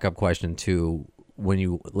kind of a backup question too. When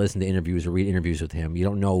you listen to interviews or read interviews with him, you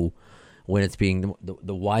don't know when it's being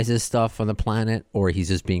the wisest stuff on the planet, or he's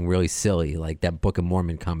just being really silly. Like that Book of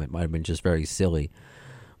Mormon comment might have been just very silly.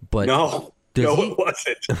 But it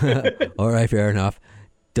wasn't. All right, fair enough.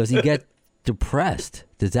 Does he get depressed?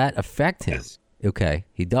 Does that affect him? Yes. Okay,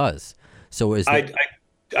 he does. So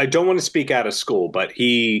I don't want to speak out of school, but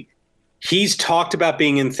he's talked about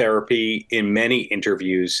being in therapy in many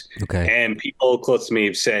interviews. Okay. And people close to me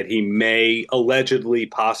have said he may allegedly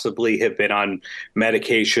possibly have been on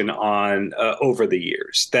medication over the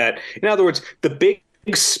years. That, in other words, the big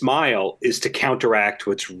smile is to counteract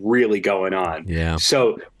what's really going on. Yeah.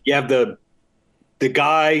 So you have the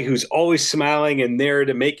guy who's always smiling and there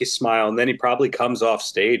to make you smile, and then he probably comes off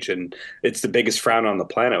stage and it's the biggest frown on the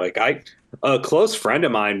planet. Like a close friend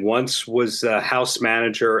of mine once was a house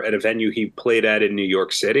manager at a venue he played at in New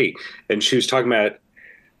York City. And she was talking about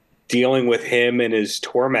dealing with him and his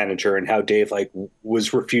tour manager and how Dave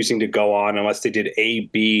was refusing to go on unless they did A,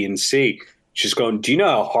 B, and C. She's going, do you know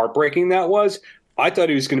how heartbreaking that was? I thought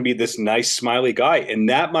he was going to be this nice, smiley guy. And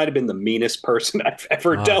that might've been the meanest person I've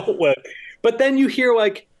ever dealt with. But then you hear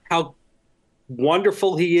how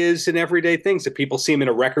wonderful he is in everyday things, that people see him in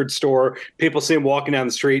a record store, people see him walking down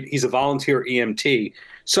the street. He's a volunteer EMT.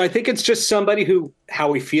 So I think it's just somebody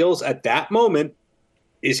how he feels at that moment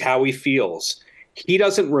is how he feels. He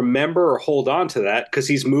doesn't remember or hold on to that because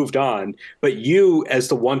he's moved on. But you, as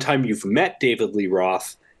the one time you've met David Lee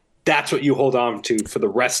Roth, that's what you hold on to for the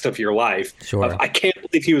rest of your life. Sure. I can't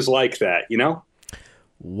believe he was like that,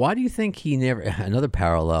 Why do you think he never, another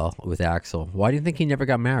parallel with Axl, why do you think he never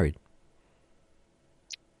got married?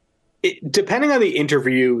 Depending on the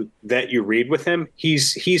interview that you read with him, he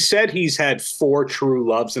said he's had 4 true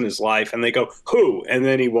loves in his life, and they go, who? And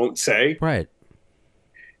then he won't say. Right.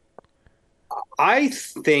 I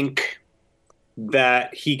think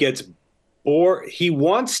that he gets bored. He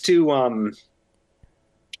wants to, I'm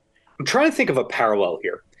trying to think of a parallel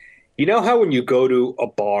here. You know how when you go to a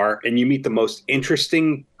bar and you meet the most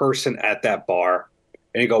interesting person at that bar,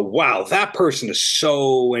 and you go, wow, that person is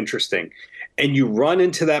so interesting. And you run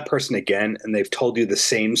into that person again and they've told you the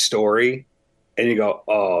same story. And you go,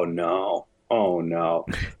 oh, no.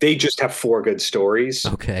 They just have 4 good stories.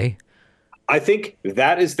 Okay. I think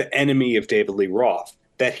that is the enemy of David Lee Roth,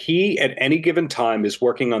 that he at any given time is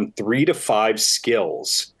working on 3 to 5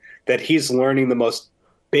 skills that he's learning the most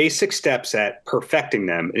basic steps at, perfecting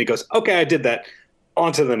them. And he goes, okay, I did that.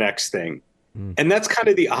 On to the next thing. And that's kind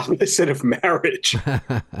of the opposite of marriage.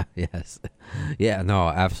 Yes. Yeah, no,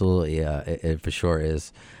 absolutely. It for sure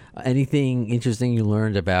is. Anything interesting you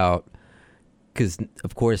learned about, because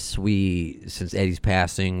of course since Eddie's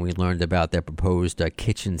passing, we learned about their proposed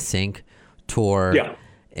kitchen sink tour. Yeah.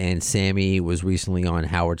 And Sammy was recently on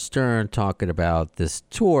Howard Stern talking about this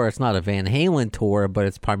tour. It's not a Van Halen tour, but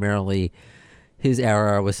it's primarily his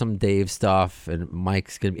era with some Dave stuff, and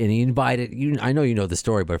Mike's gonna. And he invited you. I know you know the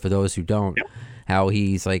story, but for those who don't, how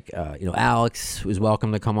he's Alex was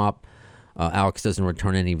welcome to come up. Alex doesn't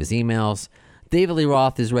return any of his emails. David Lee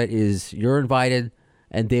Roth is you're invited,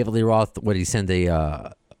 and David Lee Roth, what he send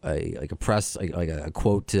a press like a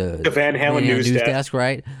quote to the Van Halen news desk,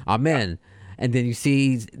 right? I'm in, and then you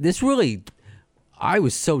see this really. I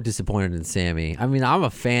was so disappointed in Sammy. I mean, I'm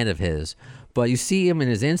a fan of his, but you see him in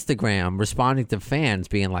his Instagram responding to fans,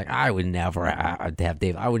 being like, "I would never have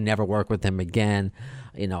Dave. I would never work with him again.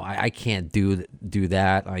 You know, I can't do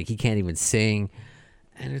that. Like, he can't even sing."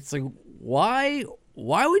 And it's like, why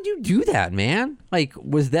would you do that, man? Like,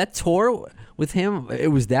 was that tour with him? It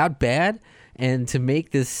was that bad, and to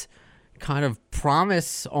make this kind of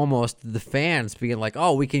promise almost to the fans, being like,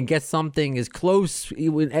 oh, we can get something as close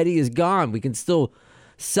when Eddie is gone. We can still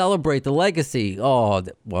celebrate the legacy. Oh,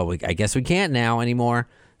 well, I guess we can't now anymore.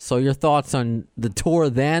 So your thoughts on the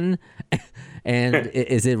tour then, and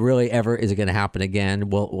is it going to happen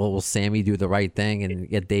again? Will Sammy do the right thing and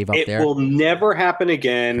get Dave up there? It will never happen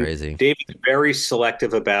again. Crazy. David's very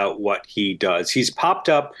selective about what he does. He's popped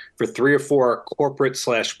up for 3 or 4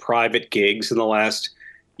 corporate/private gigs in the last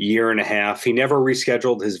year and a half. He never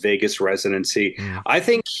rescheduled his Vegas residency. I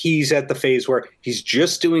think he's at the phase where he's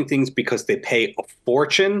just doing things because they pay a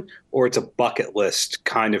fortune, or it's a bucket list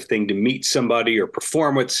kind of thing to meet somebody or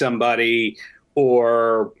perform with somebody,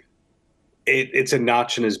 or it's a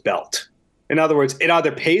notch in his belt. In other words, it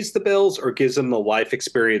either pays the bills or gives him the life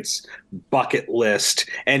experience bucket list,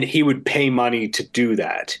 and he would pay money to do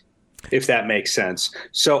that, if that makes sense.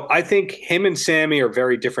 So I think him and Sammy are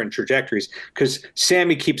very different trajectories, because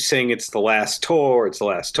Sammy keeps saying it's the last tour,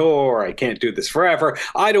 I can't do this forever,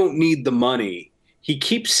 I don't need the money. He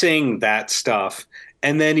keeps saying that stuff,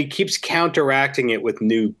 and then he keeps counteracting it with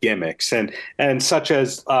new gimmicks, and such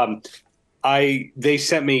as they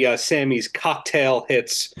sent me Sammy's cocktail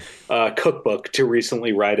hits cookbook to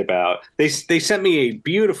recently write about. They sent me a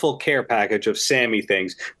beautiful care package of Sammy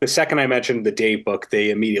things. The second I mentioned the Dave book, they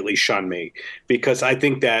immediately shunned me, because I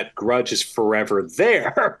think that grudge is forever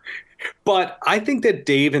there. But I think that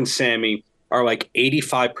Dave and Sammy are like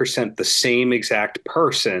 85% the same exact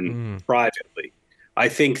person privately. I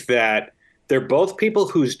think that they're both people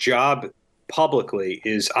whose job publicly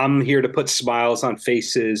is, I'm here to put smiles on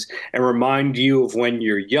faces and remind you of when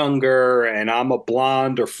you're younger, and I'm a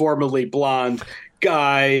blonde or formerly blonde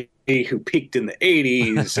guy who peaked in the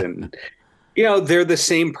 80s. And, they're the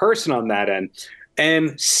same person on that end.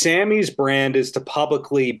 And Sammy's brand is to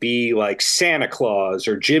publicly be like Santa Claus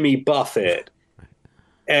or Jimmy Buffett,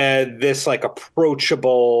 and this like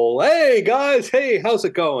approachable, hey guys, hey, how's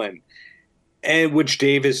it going? And which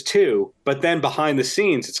Dave is too. But then behind the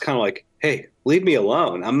scenes, it's kind of like, hey, leave me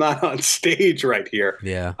alone. I'm not on stage right here.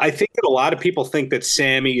 Yeah. I think that a lot of people think that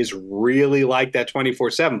Sammy is really like that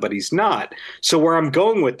 24/7, but he's not. So where I'm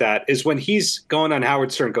going with that is when he's going on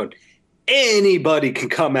Howard Stern going, anybody can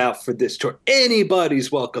come out for this tour.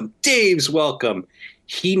 Anybody's welcome. Dave's welcome.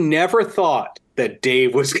 He never thought that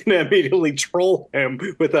Dave was going to immediately troll him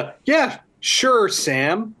with a, yeah, sure,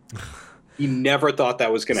 Sam. He never thought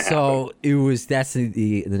that was going to happen. So that's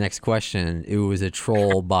the next question. It was a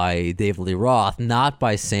troll by David Lee Roth, not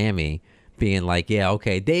by Sammy, being like, yeah,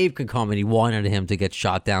 okay, Dave could come, and he wanted him to get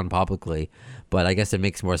shot down publicly. But I guess it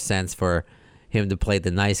makes more sense for him to play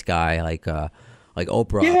the nice guy, like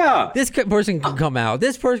Oprah. Yeah. This person can come out.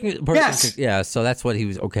 This person yes. can, yeah, so that's what he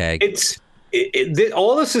was, okay.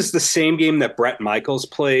 All this is the same game that Bret Michaels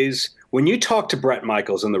plays. When you talk to Bret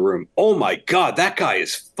Michaels in the room, oh my God, that guy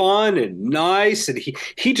is fun and nice. And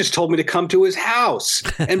he just told me to come to his house.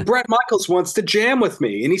 And Bret Michaels wants to jam with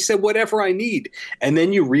me. And he said, whatever I need. And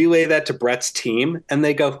then you relay that to Bret's team, and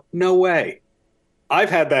they go, no way. I've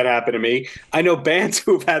had that happen to me. I know bands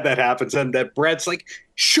who have had that happen, and that Bret's like,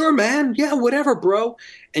 sure, man. Yeah, whatever, bro.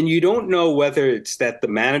 And you don't know whether it's that the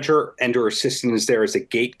manager and or assistant is there as a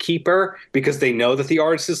gatekeeper because they know that the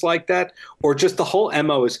artist is like that, or just the whole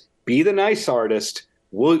MO is, be the nice artist.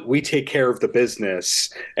 We take care of the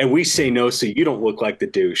business, and we say no so you don't look like the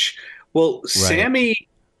douche. Well, right. Sammy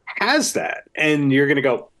has that, and you're going to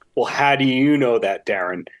go, well, how do you know that,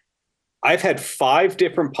 Darren? I've had 5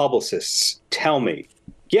 different publicists tell me,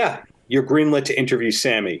 yeah, you're greenlit to interview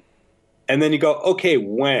Sammy. And then you go, okay,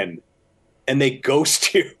 when? And they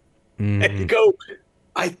ghost you. And you go,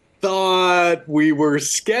 I thought we were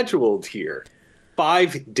scheduled here.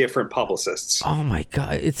 5 different publicists. Oh my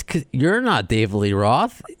God! It's 'cause you're not Dave Lee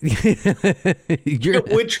Roth.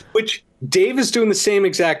 Which Dave is doing the same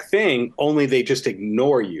exact thing, only they just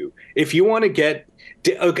ignore you. If you want to get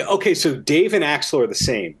okay, so Dave and Axl are the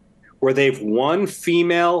same, where they've one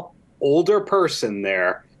female older person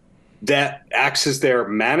there, that acts as their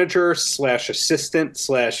manager slash assistant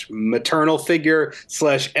slash maternal figure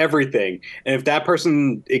slash everything. And if that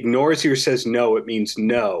person ignores you or says no, it means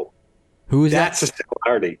no. That's a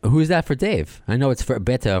similarity. Who's that for Dave? I know it's for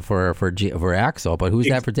Beta for Axel, but who's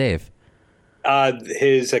that for Dave?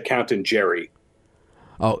 His accountant, Jerry.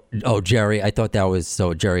 Oh, Jerry. I thought that was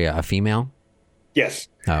Jerry, a female? Yes.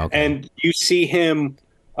 Oh, okay. And you see him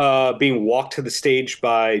being walked to the stage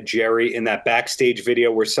by Jerry in that backstage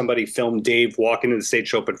video where somebody filmed Dave walking to the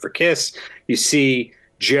stage open for Kiss. You see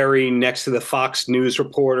Jerry next to the Fox News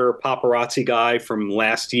reporter, paparazzi guy from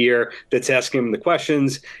last year that's asking him the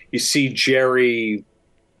questions. You see Jerry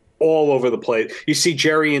all over the place. You see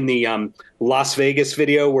Jerry in the Las Vegas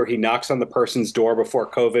video where he knocks on the person's door before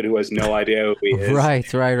COVID who has no idea who he is.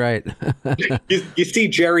 Right. you see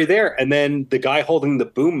Jerry there. And then the guy holding the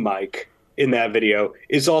boom mic in that video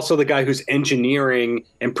is also the guy who's engineering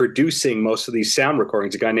and producing most of these sound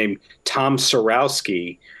recordings, a guy named Tom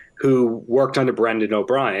Sorowski, who worked under Brendan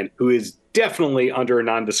O'Brien, who is definitely under a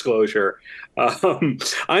non-disclosure.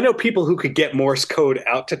 I know people who could get Morse code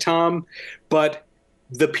out to Tom, but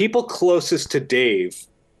the people closest to Dave,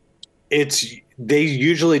 they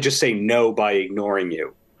usually just say no by ignoring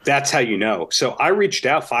you. That's how you know. So I reached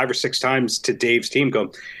out 5 or 6 times to Dave's team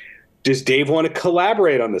going, does Dave want to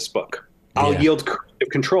collaborate on this book? I'll yield creative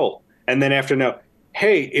control. And then after no,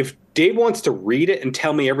 hey, if Dave wants to read it and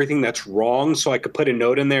tell me everything that's wrong so I could put a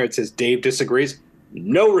note in there that says Dave disagrees,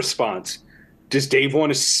 no response. Does Dave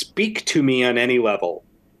want to speak to me on any level?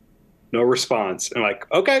 No response. And I'm like,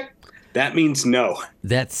 okay, that means no.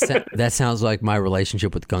 That sounds like my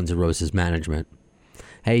relationship with Guns N' Roses management.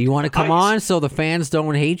 Hey, you want to come on so the fans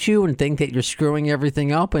don't hate you and think that you're screwing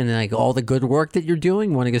everything up and like all the good work that you're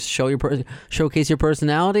doing? Want to just showcase your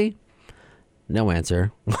personality? No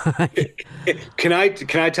answer. Can I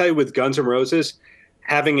tell you, with Guns N' Roses,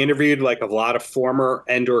 having interviewed like a lot of former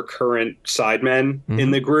and or current sidemen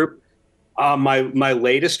in the group, my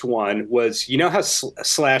latest one was, you know how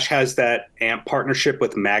Slash has that amp partnership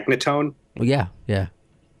with Magnatone? Yeah.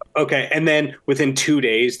 Okay, and then within 2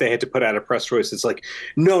 days, they had to put out a press release. It's like,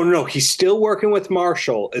 no, he's still working with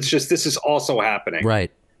Marshall. It's just this is also happening.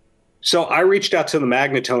 Right. So I reached out to the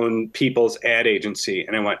Magnatone people's ad agency,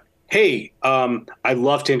 and I went, hey, I'd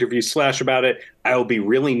love to interview Slash about it. I'll be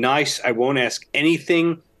really nice. I won't ask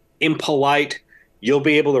anything impolite. You'll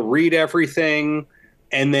be able to read everything.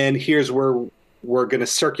 And then here's where we're going to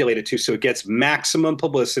circulate it to so it gets maximum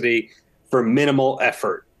publicity for minimal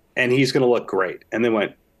effort. And he's going to look great. And they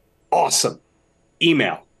went, awesome.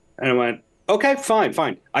 Email. And I went, okay,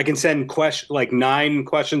 fine. I can send 9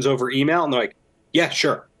 questions over email. And they're like, yeah,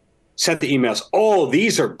 sure. Sent the emails. Oh,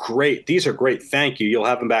 these are great. Thank you. You'll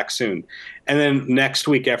have them back soon. And then next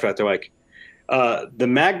week after that, they're like, the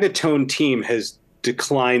Magnatone team has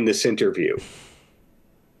declined this interview.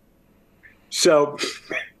 So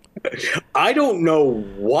I don't know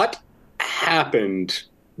what happened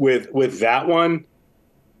with that one,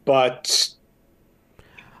 but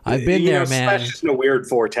I've been there, man. Slash is in a weird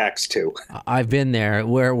vortex too. I've been there.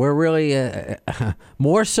 We're really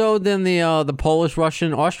more so than the Polish,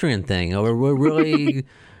 Russian, Austrian thing. We're really,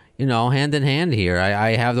 hand in hand here.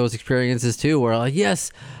 I have those experiences too, where like,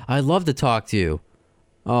 yes, I'd love to talk to you.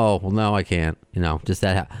 Oh well, no, I can't. Just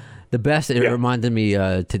that. The best. It reminded me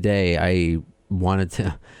today. I wanted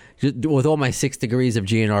to, with all my 6 degrees of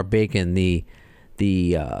GNR bacon, the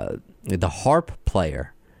harp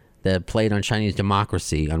player that played on Chinese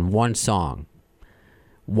Democracy on one song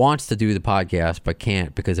wants to do the podcast but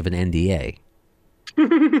can't because of an NDA.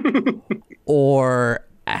 Or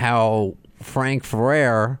how Frank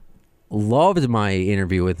Ferrer loved my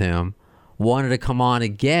interview with him, wanted to come on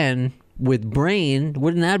again with Brain.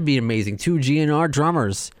 Wouldn't that be amazing? 2 GNR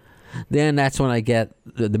drummers. Then that's when I get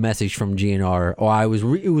the message from GNR, or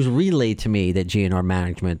it was relayed to me that GNR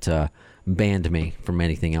management banned me from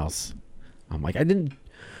anything else. I'm like, I didn't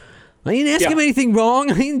ask him anything wrong.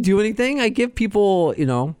 I didn't do anything. I give people,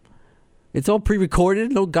 it's all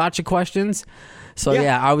pre-recorded, no gotcha questions. So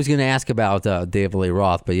I was going to ask about David Lee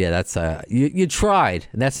Roth, but that's you tried.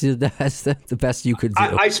 That's the best you could do.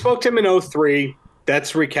 I spoke to him in 2003.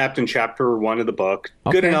 That's recapped in chapter 1 of the book.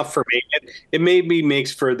 Okay. Good enough for me. It maybe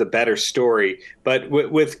makes for the better story. But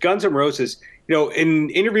with Guns N' Roses,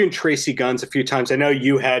 in interviewing Tracy Guns a few times, I know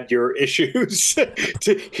you had your issues.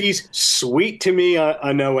 He's sweet to me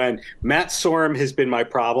on no end. Matt Sorum has been my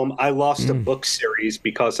problem. I lost a book series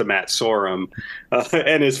because of Matt Sorum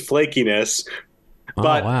and his flakiness.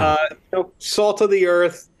 But wow. Salt of the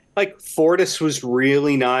Earth, like Fortis was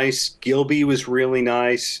really nice. Gilby was really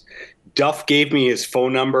nice. Duff gave me his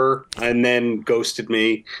phone number and then ghosted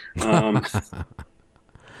me.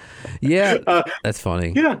 Yeah, that's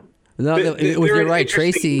funny. Yeah. No, They're you're an right.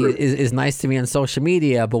 interesting Tracy group. is nice to me on social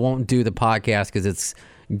media, but won't do the podcast because it's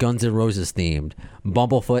Guns N' Roses themed.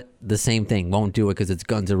 Bumblefoot, the same thing. Won't do it because it's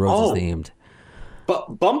Guns N' Roses themed.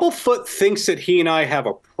 But Bumblefoot thinks that he and I have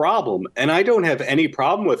a problem, and I don't have any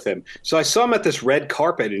problem with him. So I saw him at this red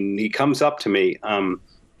carpet, and he comes up to me,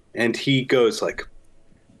 and he goes like,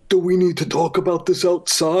 "Do we need to talk about this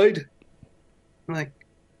outside?" I'm like,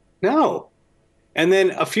 "No." And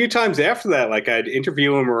then a few times after that, like I'd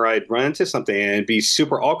interview him or I'd run into something and it'd be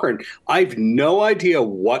super awkward. I've no idea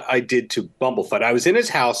what I did to Bumblefoot. I was in his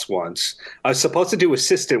house once. I was supposed to do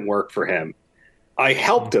assistant work for him. I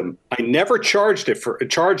helped him. I never charged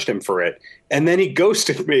him for it. And then he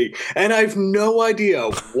ghosted me. And I've no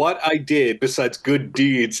idea what I did besides good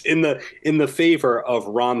deeds in the favor of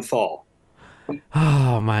Ron Thal.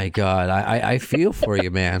 Oh my God, I feel for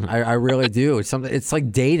you, man. I really do. It's something. It's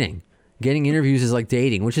like dating. Getting interviews is like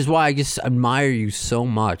dating, which is why I just admire you so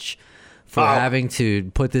much for having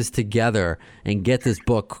to put this together and get this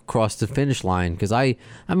book across the finish line. Because I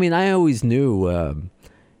always knew,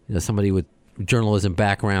 somebody with journalism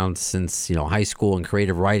background since high school and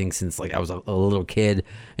creative writing since like I was a little kid,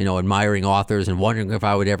 admiring authors and wondering if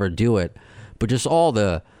I would ever do it. But just all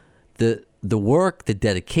the work, the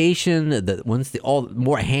dedication, once all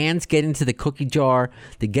more hands get into the cookie jar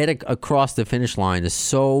to get it across the finish line is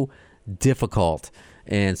so difficult.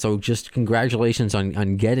 And so just congratulations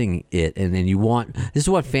on getting it. And then this is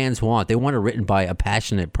what fans want. They want it written by a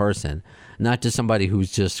passionate person, not just somebody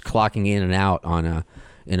who's just clocking in and out on a,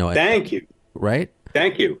 Thank you. Right?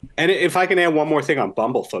 Thank you. And if I can add one more thing on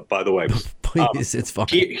Bumblefoot, by the way. Please, it's fine.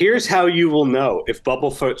 Here's how you will know if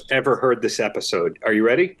Bumblefoot ever heard this episode. Are you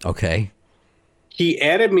ready? Okay. He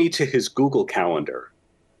added me to his Google Calendar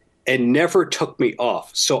and never took me off.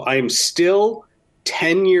 So I am still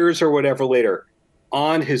 10 years or whatever later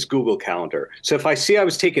on his Google Calendar. So if I see I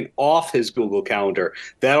was taken off his Google Calendar,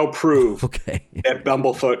 that'll prove that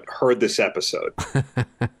Bumblefoot heard this episode.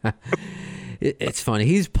 It's funny.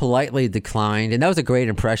 He's politely declined. And that was a great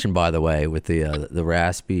impression, by the way, with the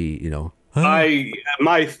raspy,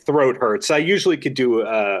 My throat hurts. I usually could do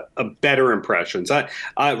a better impressions.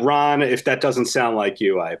 Ron, if that doesn't sound like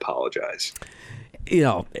you, I apologize.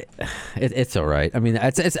 It's all right. I mean,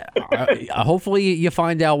 it's hopefully you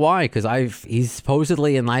find out why, because he's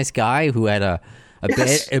supposedly a nice guy who had a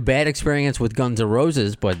bad experience with Guns N'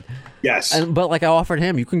 Roses, but yes. But like I offered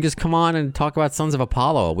him, you can just come on and talk about Sons of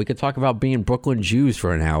Apollo. We could talk about being Brooklyn Jews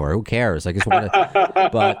for an hour. Who cares? I just want to.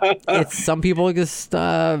 But it's some people just.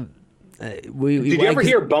 Did you ever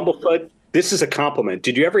hear Bumblefoot? This is a compliment.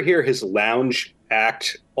 Did you ever hear his lounge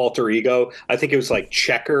act alter ego? I think it was like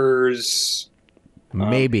Checkers.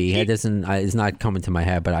 Maybe it doesn't. It's not coming to my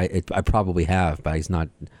head, but I probably have, but it's not.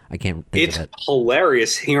 I can't think of it. It's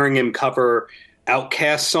hilarious hearing him cover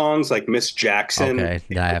Outkast songs like Miss Jackson. Okay,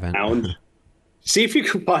 I haven't. See if you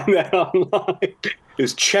can find that online.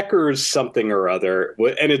 It's Checkers something or other,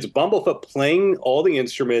 and it's Bumblefoot playing all the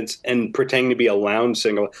instruments and pretending to be a lounge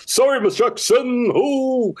singer. Sorry, Miss Jackson.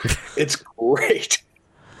 Oh, it's great.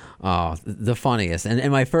 Oh, the funniest,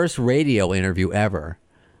 and my first radio interview ever.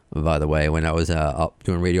 By the way, when I was up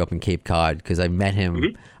doing radio up in Cape Cod, because I met him.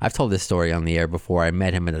 Mm-hmm. I've told this story on the air before. I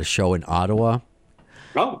met him at a show in Ottawa.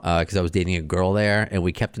 Oh. Because I was dating a girl there, and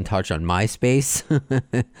we kept in touch on MySpace, and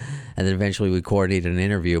then eventually we coordinated an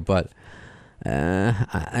interview. But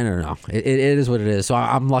I don't know. It is what it is. So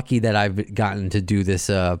I'm lucky that I've gotten to do this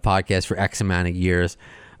podcast for X amount of years,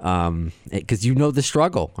 because the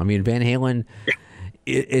struggle. I mean, Van Halen.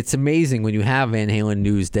 It's amazing when you have Van Halen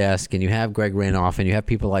News Desk and you have Greg Ranoff and you have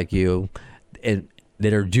people like you and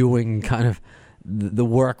that are doing kind of the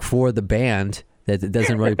work for the band that it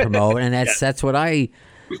doesn't really promote. And that's what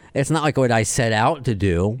it's not like what I set out to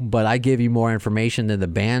do, but I give you more information than the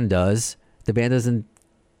band does. The band doesn't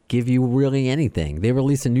give you really anything. They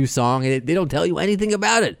release a new song and they don't tell you anything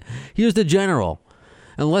about it. Here's the general.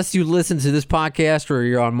 Unless you listen to this podcast or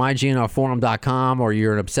you're on mygnrforum.com or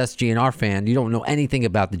you're an obsessed GNR fan, you don't know anything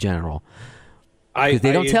about the general. Because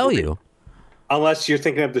they don't tell you. Unless you're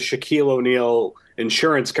thinking of the Shaquille O'Neal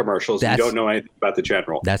insurance commercials, you don't know anything about the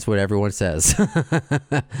general. That's what everyone says.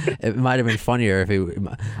 It might have been funnier if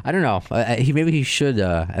I don't know. Maybe he should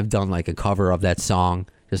have done like a cover of that song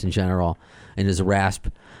just in general in his rasp.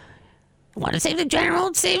 Want to save the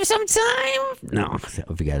general? Save some time? No,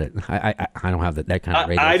 forget it. I don't have that kind of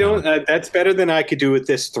radio. I don't. That's better than I could do with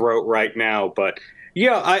this throat right now. But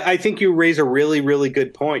yeah, I think you raise a really, really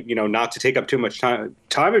good point. Not to take up too much time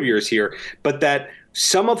of yours here, but that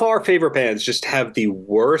some of our favorite bands just have the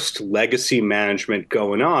worst legacy management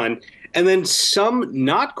going on, And then some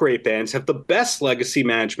not great bands have the best legacy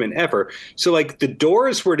management ever. So like the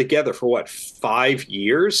Doors were together for what, 5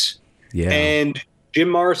 years? Yeah. And Jim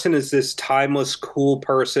Morrison is this timeless, cool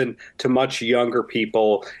person to much younger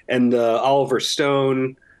people. And the Oliver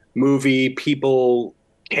Stone movie, people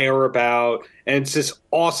care about. And it's this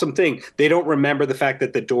awesome thing. They don't remember the fact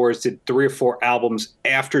that the Doors did 3 or 4 albums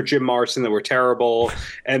after Jim Morrison that were terrible.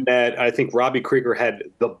 And that I think Robbie Krieger had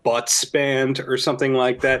the Butts Band or something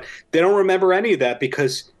like that. They don't remember any of that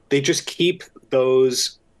because they just keep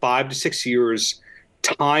those 5 to 6 years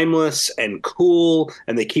timeless and cool,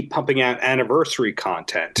 and they keep pumping out anniversary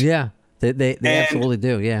content. Yeah, they absolutely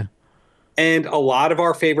do. Yeah. And a lot of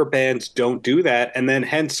our favorite bands don't do that. And then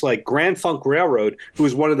hence like Grand Funk Railroad, who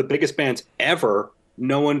is one of the biggest bands ever,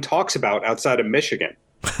 no one talks about outside of Michigan.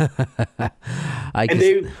 And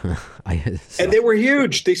they were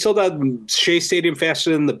huge. They sold out Shea Stadium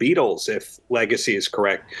faster than the Beatles, if legacy is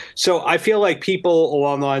correct. So I feel like people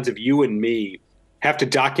along the lines of you and me have to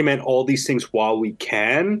document all these things while we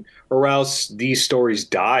can, or else these stories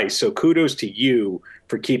die. So kudos to you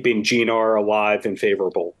for keeping GNR alive and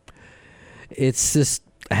favorable. It's just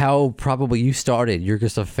how probably you started. You're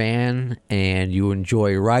just a fan and you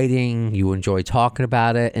enjoy writing, you enjoy talking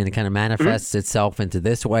about it, and it kind of manifests itself into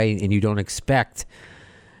this way, and you don't expect,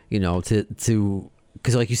 to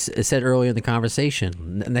because like you said earlier in the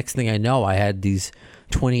conversation, the next thing I know, I had these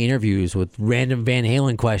 20 interviews with random Van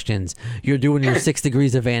Halen questions. You're doing your 6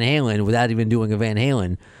 degrees of Van Halen without even doing a Van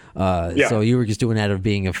Halen. So you were just doing that of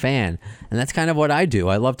being a fan. And that's kind of what I do.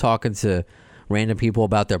 I love talking to random people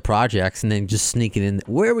about their projects and then just sneaking in.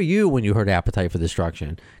 Where were you when you heard Appetite for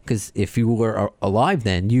Destruction? Because if you were alive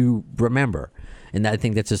then, you remember. And I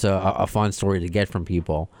think that's just a fun story to get from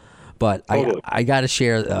people. But totally. I got to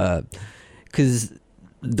share, because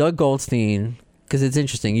Doug Goldstein, because it's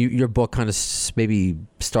interesting, your book kind of maybe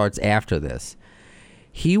starts after this.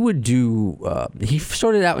 He would do, he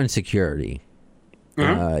started out in security.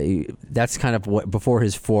 That's kind of what, before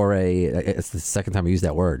his foray, it's the second time I used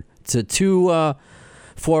that word. So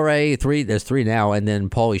foray, 3, there's 3 now, and then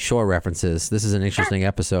Pauly Shore references. This is an interesting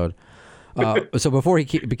episode. So before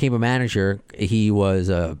he became a manager, he was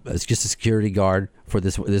just a security guard for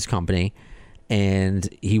this company, and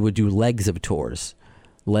he would do legs of tours.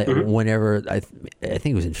 Whenever I think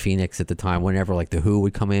it was in Phoenix at the time, whenever like the Who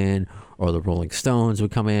would come in or the Rolling Stones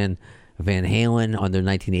would come in, Van Halen on their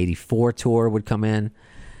 1984 tour would come in,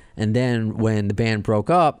 and then when the band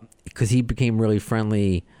broke up, because he became really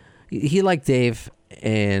friendly, he liked Dave,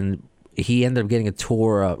 and he ended up getting a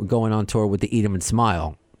tour, going on tour with the Eat 'Em and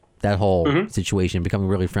Smile, that whole situation, becoming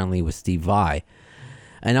really friendly with Steve Vai.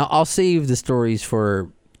 And I'll save the stories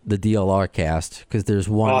for the DLR cast, because there's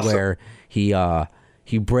one where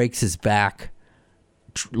he breaks his back,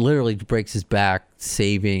 literally breaks his back,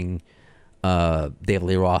 saving David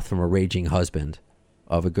Lee Roth from a raging husband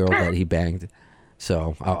of a girl that he banged.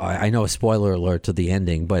 So I know a spoiler alert to the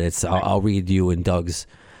ending, but I'll read you and Doug's,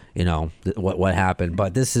 what happened.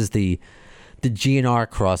 But this is the GNR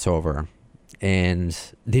crossover. And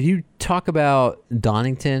did you talk about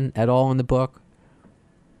Donington at all in the book?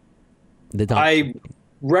 I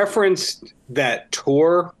referenced that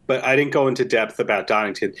tour, but I didn't go into depth about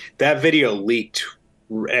Donington. That video leaked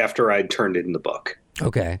after I'd turned it in the book.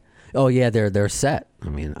 Okay. Oh yeah, they're set. I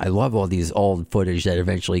mean, I love all these old footage that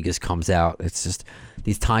eventually just comes out. It's just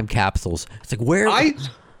these time capsules. It's like, where I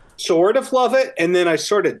sort of love it, and then I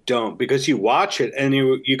sort of don't, because you watch it and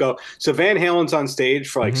you go, so Van Halen's on stage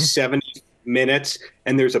for like 70 minutes,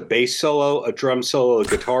 and there's a bass solo, a drum solo, a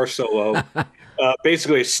guitar solo,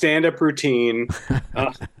 basically a stand-up routine.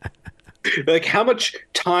 Like, how much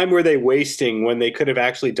time were they wasting when they could have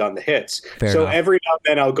actually done the hits? Fair so enough. Every now and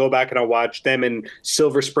then I'll go back and I'll watch them in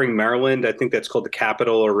Silver Spring, Maryland. I think that's called the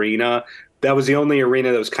Capitol Arena. That was the only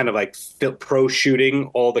arena that was kind of like pro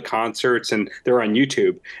shooting all the concerts, and they're on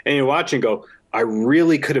YouTube. And you watch and go, I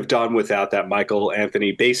really could have done without that Michael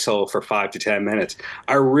Anthony bass solo for 5 to 10 minutes.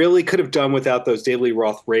 I really could have done without those David Lee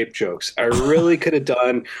Roth rape jokes. I really could have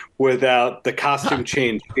done without the costume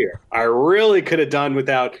change here. I really could have done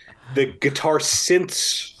without the guitar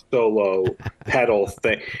synth solo pedal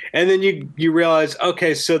thing. And then you realize,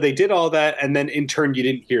 okay, so they did all that, and then in turn you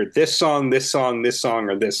didn't hear this song, this song, this song,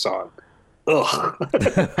 or this song. Ugh.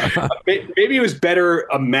 Maybe it was better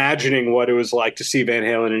imagining what it was like to see Van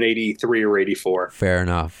Halen in 83 or 84. Fair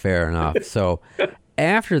enough. So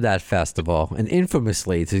after that festival, and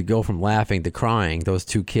infamously, to go from laughing to crying, those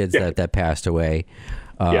 2 kids that passed away,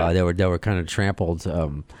 they were kind of trampled,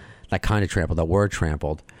 not kind of trampled, that were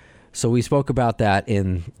trampled. So we spoke about that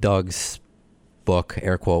in Doug's book,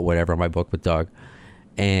 air quote, whatever, my book with Doug.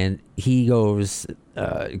 And he goes,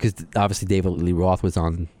 because obviously David Lee Roth was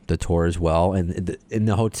on the tour as well. And in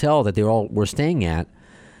the hotel that they all were staying at,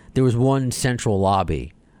 there was one central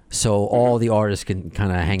lobby. So all the artists can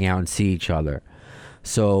kind of hang out and see each other.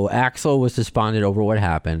 So Axl was despondent over what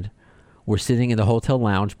happened. We're sitting in the hotel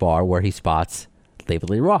lounge bar where he spots David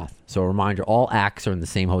Lee Roth. So a reminder, all acts are in the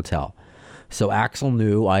same hotel. So Axl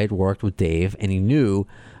knew I had worked with Dave, and he knew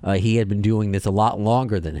he had been doing this a lot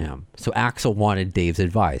longer than him. So Axl wanted Dave's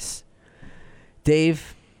advice.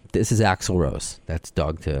 Dave, this is Axl Rose. That's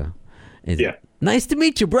Doug to... Nice to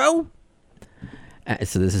meet you, bro.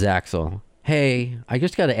 So this is Axl. Hey, I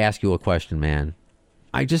just got to ask you a question, man.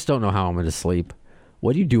 I just don't know how I'm going to sleep.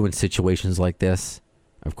 What do you do in situations like this?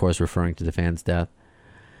 Of course, referring to the fan's death.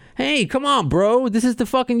 Hey, come on, bro. This is the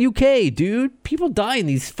fucking UK, dude. People die in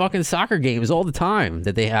these fucking soccer games all the time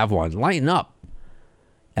that they have one. Lighten up.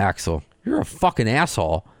 Axl, you're a fucking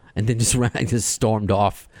asshole. And then just stormed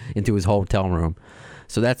off into his hotel room.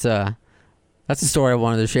 So that's the story I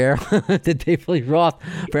wanted to share. That David Lee Roth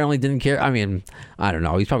apparently didn't care. I mean, I don't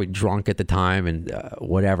know. He's probably drunk at the time and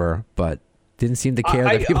whatever, but didn't seem to care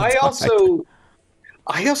that people died.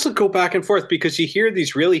 I also go back and forth because you hear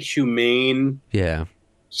these really humane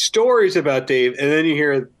stories about Dave, and then you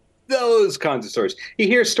hear those kinds of stories. You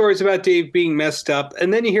hear stories about Dave being messed up,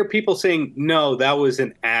 and then you hear people saying, no, that was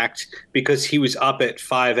an act because he was up at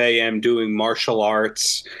 5 a.m. doing martial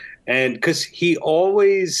arts. And because he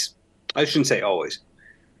always, I shouldn't say always,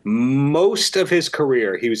 most of his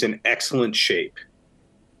career, he was in excellent shape,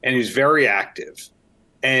 and he's very active,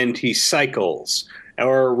 and he cycles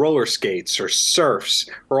or roller skates or surfs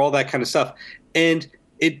or all that kind of stuff. And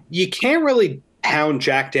you can't really pound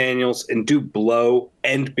Jack Daniels and do blow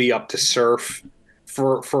and be up to surf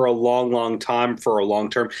for a long time, for a long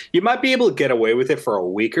term. You might be able to get away with it for a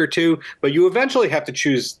week or two, but you eventually have to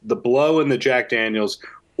choose the blow and the Jack Daniels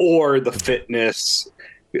or the fitness,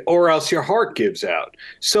 or else your heart gives out.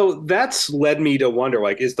 So that's led me to wonder,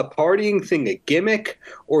 like, is the partying thing a gimmick,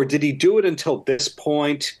 or did he do it until this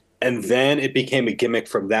point and then it became a gimmick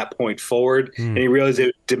from that point forward? And he realized it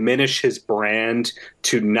would diminish his brand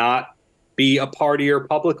to not be a partier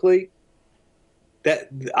publicly? That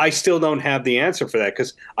I still don't have the answer for that,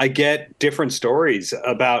 because I get different stories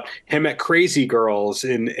about him at Crazy Girls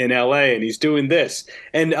in LA, and he's doing this.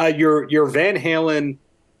 And your Van Halen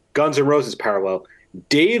Guns N' Roses parallel,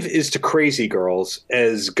 Dave is to Crazy Girls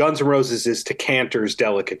as Guns N' Roses is to Cantor's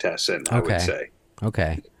Delicatessen, I would say.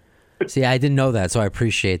 Okay. See, I didn't know that, so I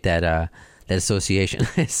appreciate that that association.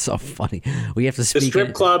 It's so funny. We have to speak. The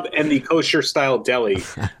strip club and the kosher style deli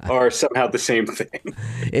are somehow the same thing.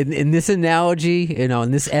 In this analogy,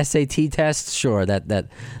 in this SAT test, sure, that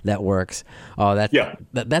works. Oh,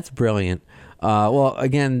 that's brilliant. Well,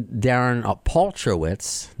 again, Darren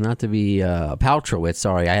Paltrowitz, not to be Paltrowitz.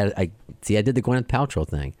 Sorry, I did the Gwyneth Paltrow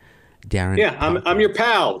thing. Darren. Yeah, I'm your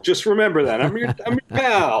pal. Just remember that. I'm your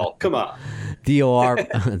pal. Come on.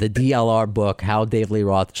 DLR, the DLR book, How Dave Lee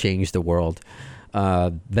Roth Changed the World.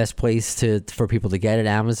 Best place for people to get it,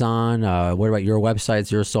 Amazon. What about your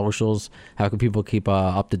websites, your socials? How can people keep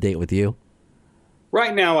up to date with you?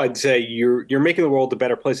 Right now, I'd say you're making the world a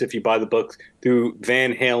better place if you buy the book through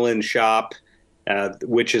Van Halen Shop,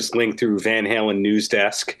 which is linked through Van Halen News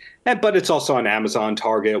Desk. But it's also on Amazon,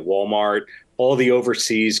 Target, Walmart, all the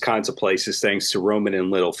overseas kinds of places, thanks to Roman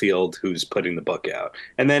and Littlefield, who's putting the book out.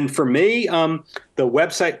 And then for me, the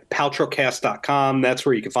website, paltrowcast.com, that's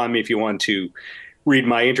where you can find me if you want to read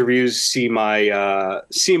my interviews, see my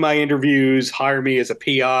interviews, hire me as a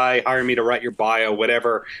PI, hire me to write your bio,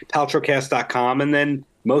 whatever, paltrowcast.com. And then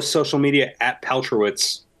most social media at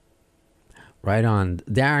Paltrowitz. Right on.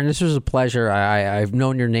 Darren, this was a pleasure. I've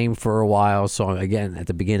known your name for a while. So again, at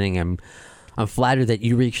the beginning, I'm flattered that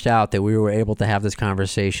you reached out, that we were able to have this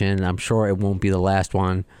conversation. I'm sure it won't be the last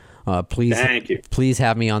one. Thank you. Please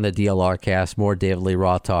have me on the DLR cast, more David Lee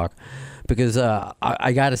Roth talk. Because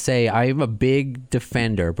I got to say, I'm a big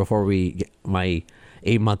defender before my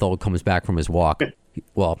 8-month-old comes back from his walk.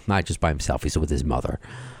 Well, not just by himself, he's with his mother.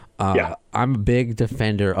 I'm a big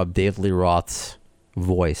defender of David Lee Roth's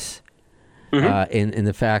voice. In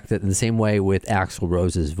the fact that in the same way with Axl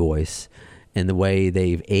Rose's voice and the way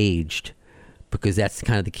they've aged, because that's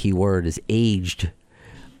kind of the key word, is aged.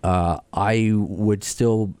 I would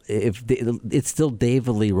still, it's still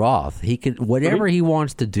David Lee Roth. He could, whatever he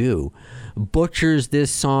wants to do, butchers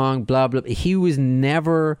this song, blah, blah. He was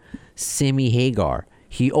never Sammy Hagar.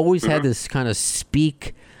 He always had this kind of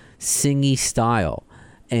singy style.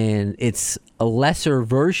 And it's a lesser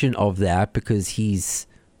version of that because he's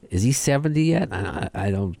Is he 70 yet?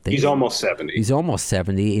 I don't think he's almost 70. He's almost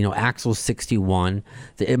 70. You know, Axl's 61.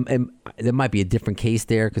 There might be a different case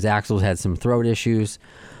there because Axl's had some throat issues.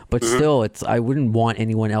 But still, I wouldn't want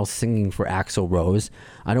anyone else singing for Axl Rose.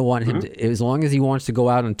 I don't want him to, as long as he wants to go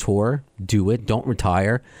out on tour, do it. Don't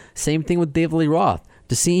retire. Same thing with David Lee Roth.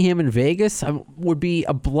 To see him in Vegas would be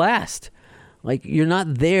a blast. Like, you're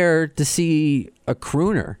not there to see a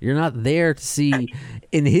crooner. You're not there to see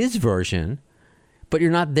in his version, but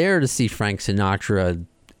you're not there to see Frank Sinatra,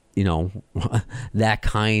 you know, that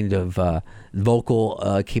kind of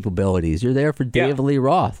vocal capabilities. You're there for David Lee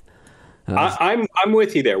Roth. I'm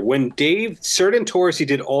with you there. When Dave, certain tours, he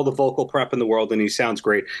did all the vocal prep in the world and he sounds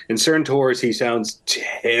great. In certain tours, he sounds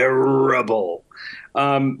terrible.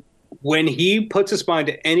 When he puts his mind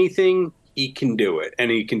to anything, he can do it, and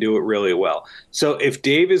he can do it really well. So if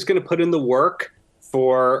Dave is going to put in the work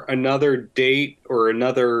for another date or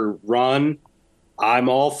another run, I'm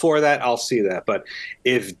all for that. I'll see that. But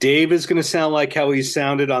if Dave is going to sound like how he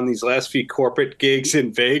sounded on these last few corporate gigs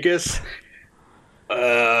in Vegas,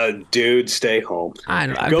 dude, stay home.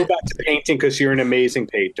 Go back to painting because you're an amazing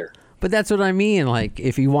painter. But that's what I mean. Like,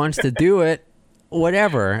 if he wants to do it,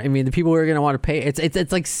 whatever. I mean, the people who are going to want to pay.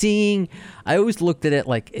 It's like seeing. I always looked at it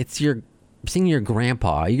like seeing your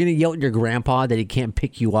grandpa. Are you going to yell at your grandpa that he can't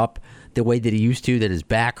pick you up the way that he used to, that his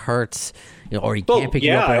back hurts, you know, or he can't pick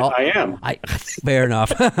you up at all? I am. Fair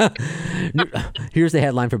enough. Here's the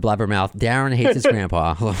headline for Blabbermouth. Darren hates his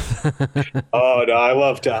grandpa. Oh, no, I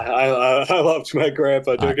loved my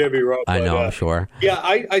grandpa. Don't get me wrong. I know, I'm sure. Yeah,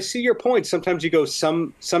 I see your point. Sometimes you go,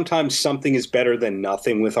 sometimes something is better than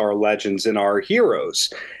nothing with our legends and our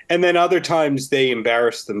heroes. And then other times they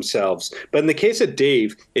embarrass themselves. But in the case of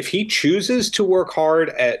Dave, if he chooses to work hard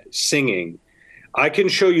at singing, I can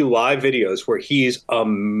show you live videos where he's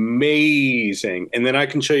amazing. And then I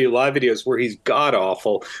can show you live videos where he's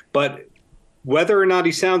god-awful. But whether or not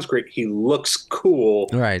he sounds great, he looks cool.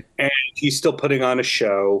 Right. And he's still putting on a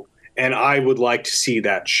show. And I would like to see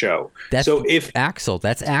that show. That's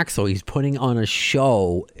Axl. He's putting on a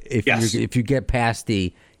show. If you get past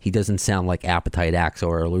he doesn't sound like Appetite Axl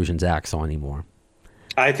or Illusions Axl anymore.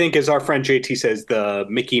 I think, as our friend JT says, the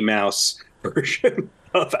Mickey Mouse version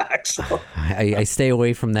of Axl. I stay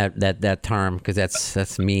away from that term because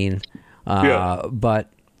that's mean. But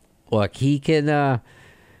look, he can.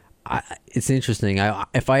 It's interesting.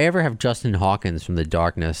 If I ever have Justin Hawkins from The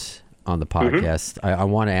Darkness on the podcast, I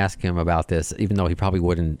want to ask him about this, even though he probably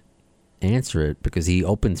wouldn't answer it because he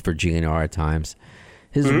opens for GNR at times.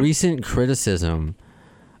 His recent criticism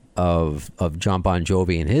of John Bon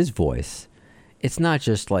Jovi and his voice, it's not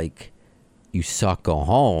just like, you suck, go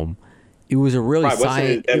home. It was a really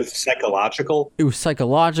it was psychological. It was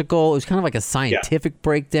psychological. It was kind of like a scientific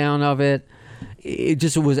breakdown of it. It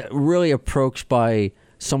just was really approached by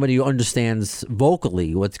somebody who understands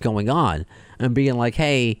vocally what's going on and being like,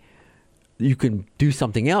 "Hey, you can do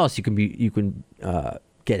something else. You can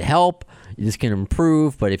get help. You just can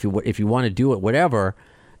improve. But if you want to do it, whatever."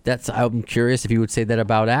 I'm curious if you would say that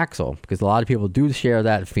about Axl, because a lot of people do share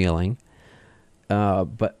that feeling.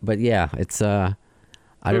 But yeah, it's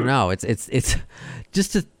I don't know. It's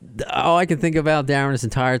just all I can think about Darren this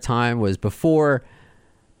entire time was before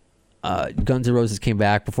Guns N' Roses came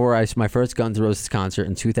back. Before my first Guns N' Roses concert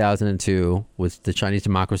in 2002 was the Chinese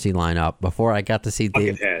Democracy lineup. Before I got to see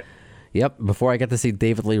before I got to see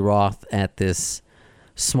David Lee Roth at this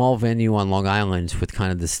small venue on Long Island with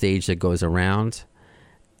kind of the stage that goes around.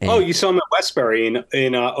 And you saw him at Westbury in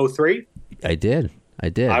 03? I did.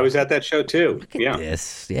 I was at that show too. Look at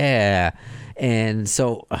this. Yeah. And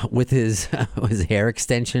so with his hair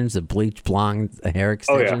extensions, the bleach blonde hair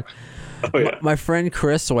extension. Oh, yeah. My friend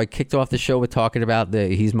Chris, so I kicked off the show with talking about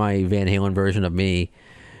he's my Van Halen version of me.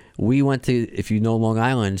 We went to, if you know Long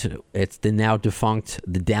Island, it's the now defunct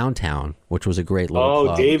The Downtown, which was a great little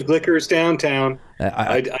club. Dave Glicker's Downtown.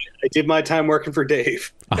 I did my time working for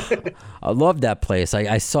Dave. I love that place.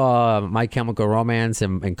 I saw My Chemical Romance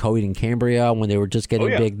and Coheed and Cambria when they were just getting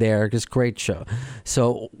big there. Just great show.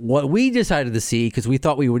 So what we decided to see, because we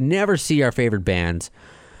thought we would never see our favorite bands,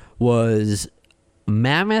 was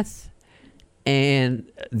Mammoth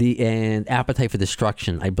and Appetite for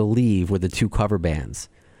Destruction, I believe, were the two cover bands.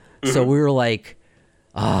 So we were like,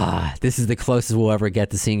 this is the closest we'll ever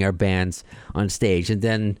get to seeing our bands on stage. And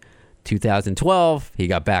then 2012, he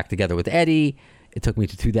got back together with Eddie. It took me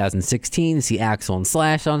to 2016 to see Axl and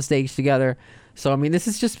Slash on stage together. So, I mean, this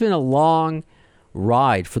has just been a long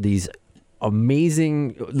ride for these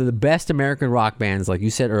the best American rock bands, like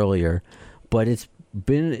you said earlier. But it's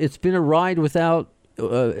been a ride without,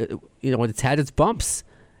 it's had its bumps.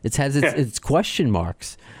 It's had its question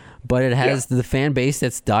marks. but it has the fan base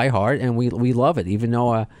that's diehard, and we love it. Even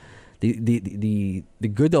though the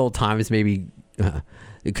good old times maybe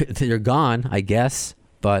they're gone, I guess.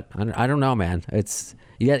 But I don't know, man. It's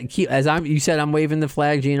you got to keep you said. I'm waving the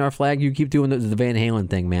flag, GNR flag. You keep doing the Van Halen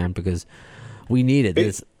thing, man, because we need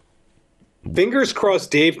it. Fingers crossed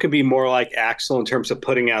Dave can be more like Axl in terms of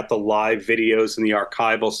putting out the live videos and the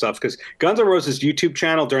archival stuff, because Guns N' Roses YouTube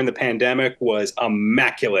channel during the pandemic was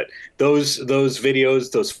immaculate. Those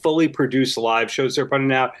videos, those fully produced live shows they're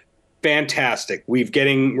putting out, fantastic. We're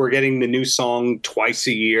getting the new song twice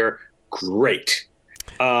a year. Great.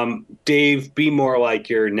 Dave, be more like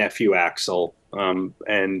your nephew Axl,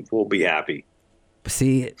 and we'll be happy.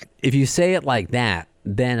 See, if you say it like that,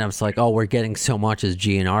 then I was like, oh, we're getting so much as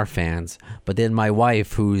GNR fans. But then my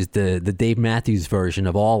wife, who's the Dave Matthews version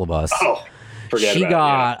of all of us, she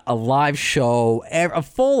got a live show, a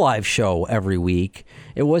full live show every week.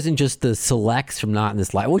 It wasn't just the selects from Not in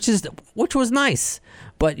This Live, which was nice.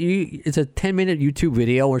 But it's a 10-minute YouTube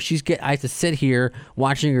video where I have to sit here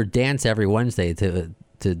watching her dance every Wednesday to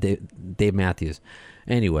Dave Matthews.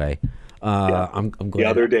 Anyway, I'm glad. The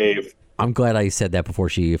other Dave. I'm glad I said that before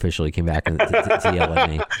she officially came back to yell at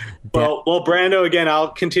me. Well, Brando, again, I'll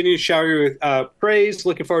continue to shower you with praise.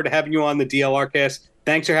 Looking forward to having you on the DLR cast.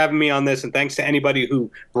 Thanks for having me on this, and thanks to anybody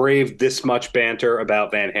who braved this much banter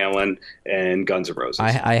about Van Halen and Guns N' Roses.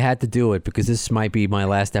 I had to do it because this might be my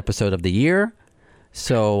last episode of the year.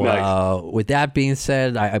 So nice. With that being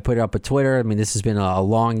said, I put it up on Twitter. I mean, this has been a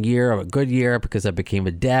long year, a good year, because I became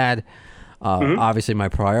a dad. Obviously, my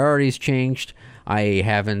priorities changed. I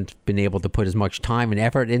haven't been able to put as much time and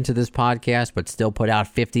effort into this podcast, but still put out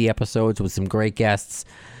 50 episodes with some great guests.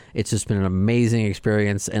 It's just been an amazing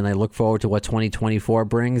experience, and I look forward to what 2024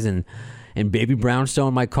 brings. And Baby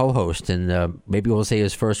Brownstone, my co-host, and maybe we'll say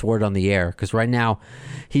his first word on the air, because right now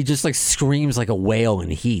he just like screams like a whale in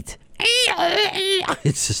heat.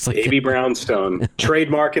 It's just like Baby Brownstone.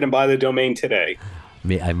 Trademark it and buy the domain today.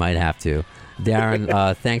 I might have to.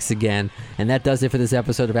 Darren, thanks again. And that does it for this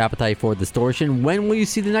episode of Appetite for Distortion. When will you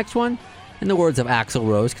see the next one? In the words of Axl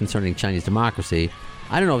Rose concerning Chinese democracy,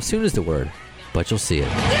 I don't know if soon is the word, but you'll see it.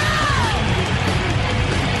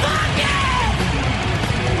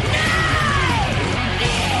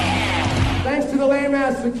 Thanks to the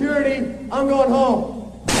lame-ass security, I'm going home.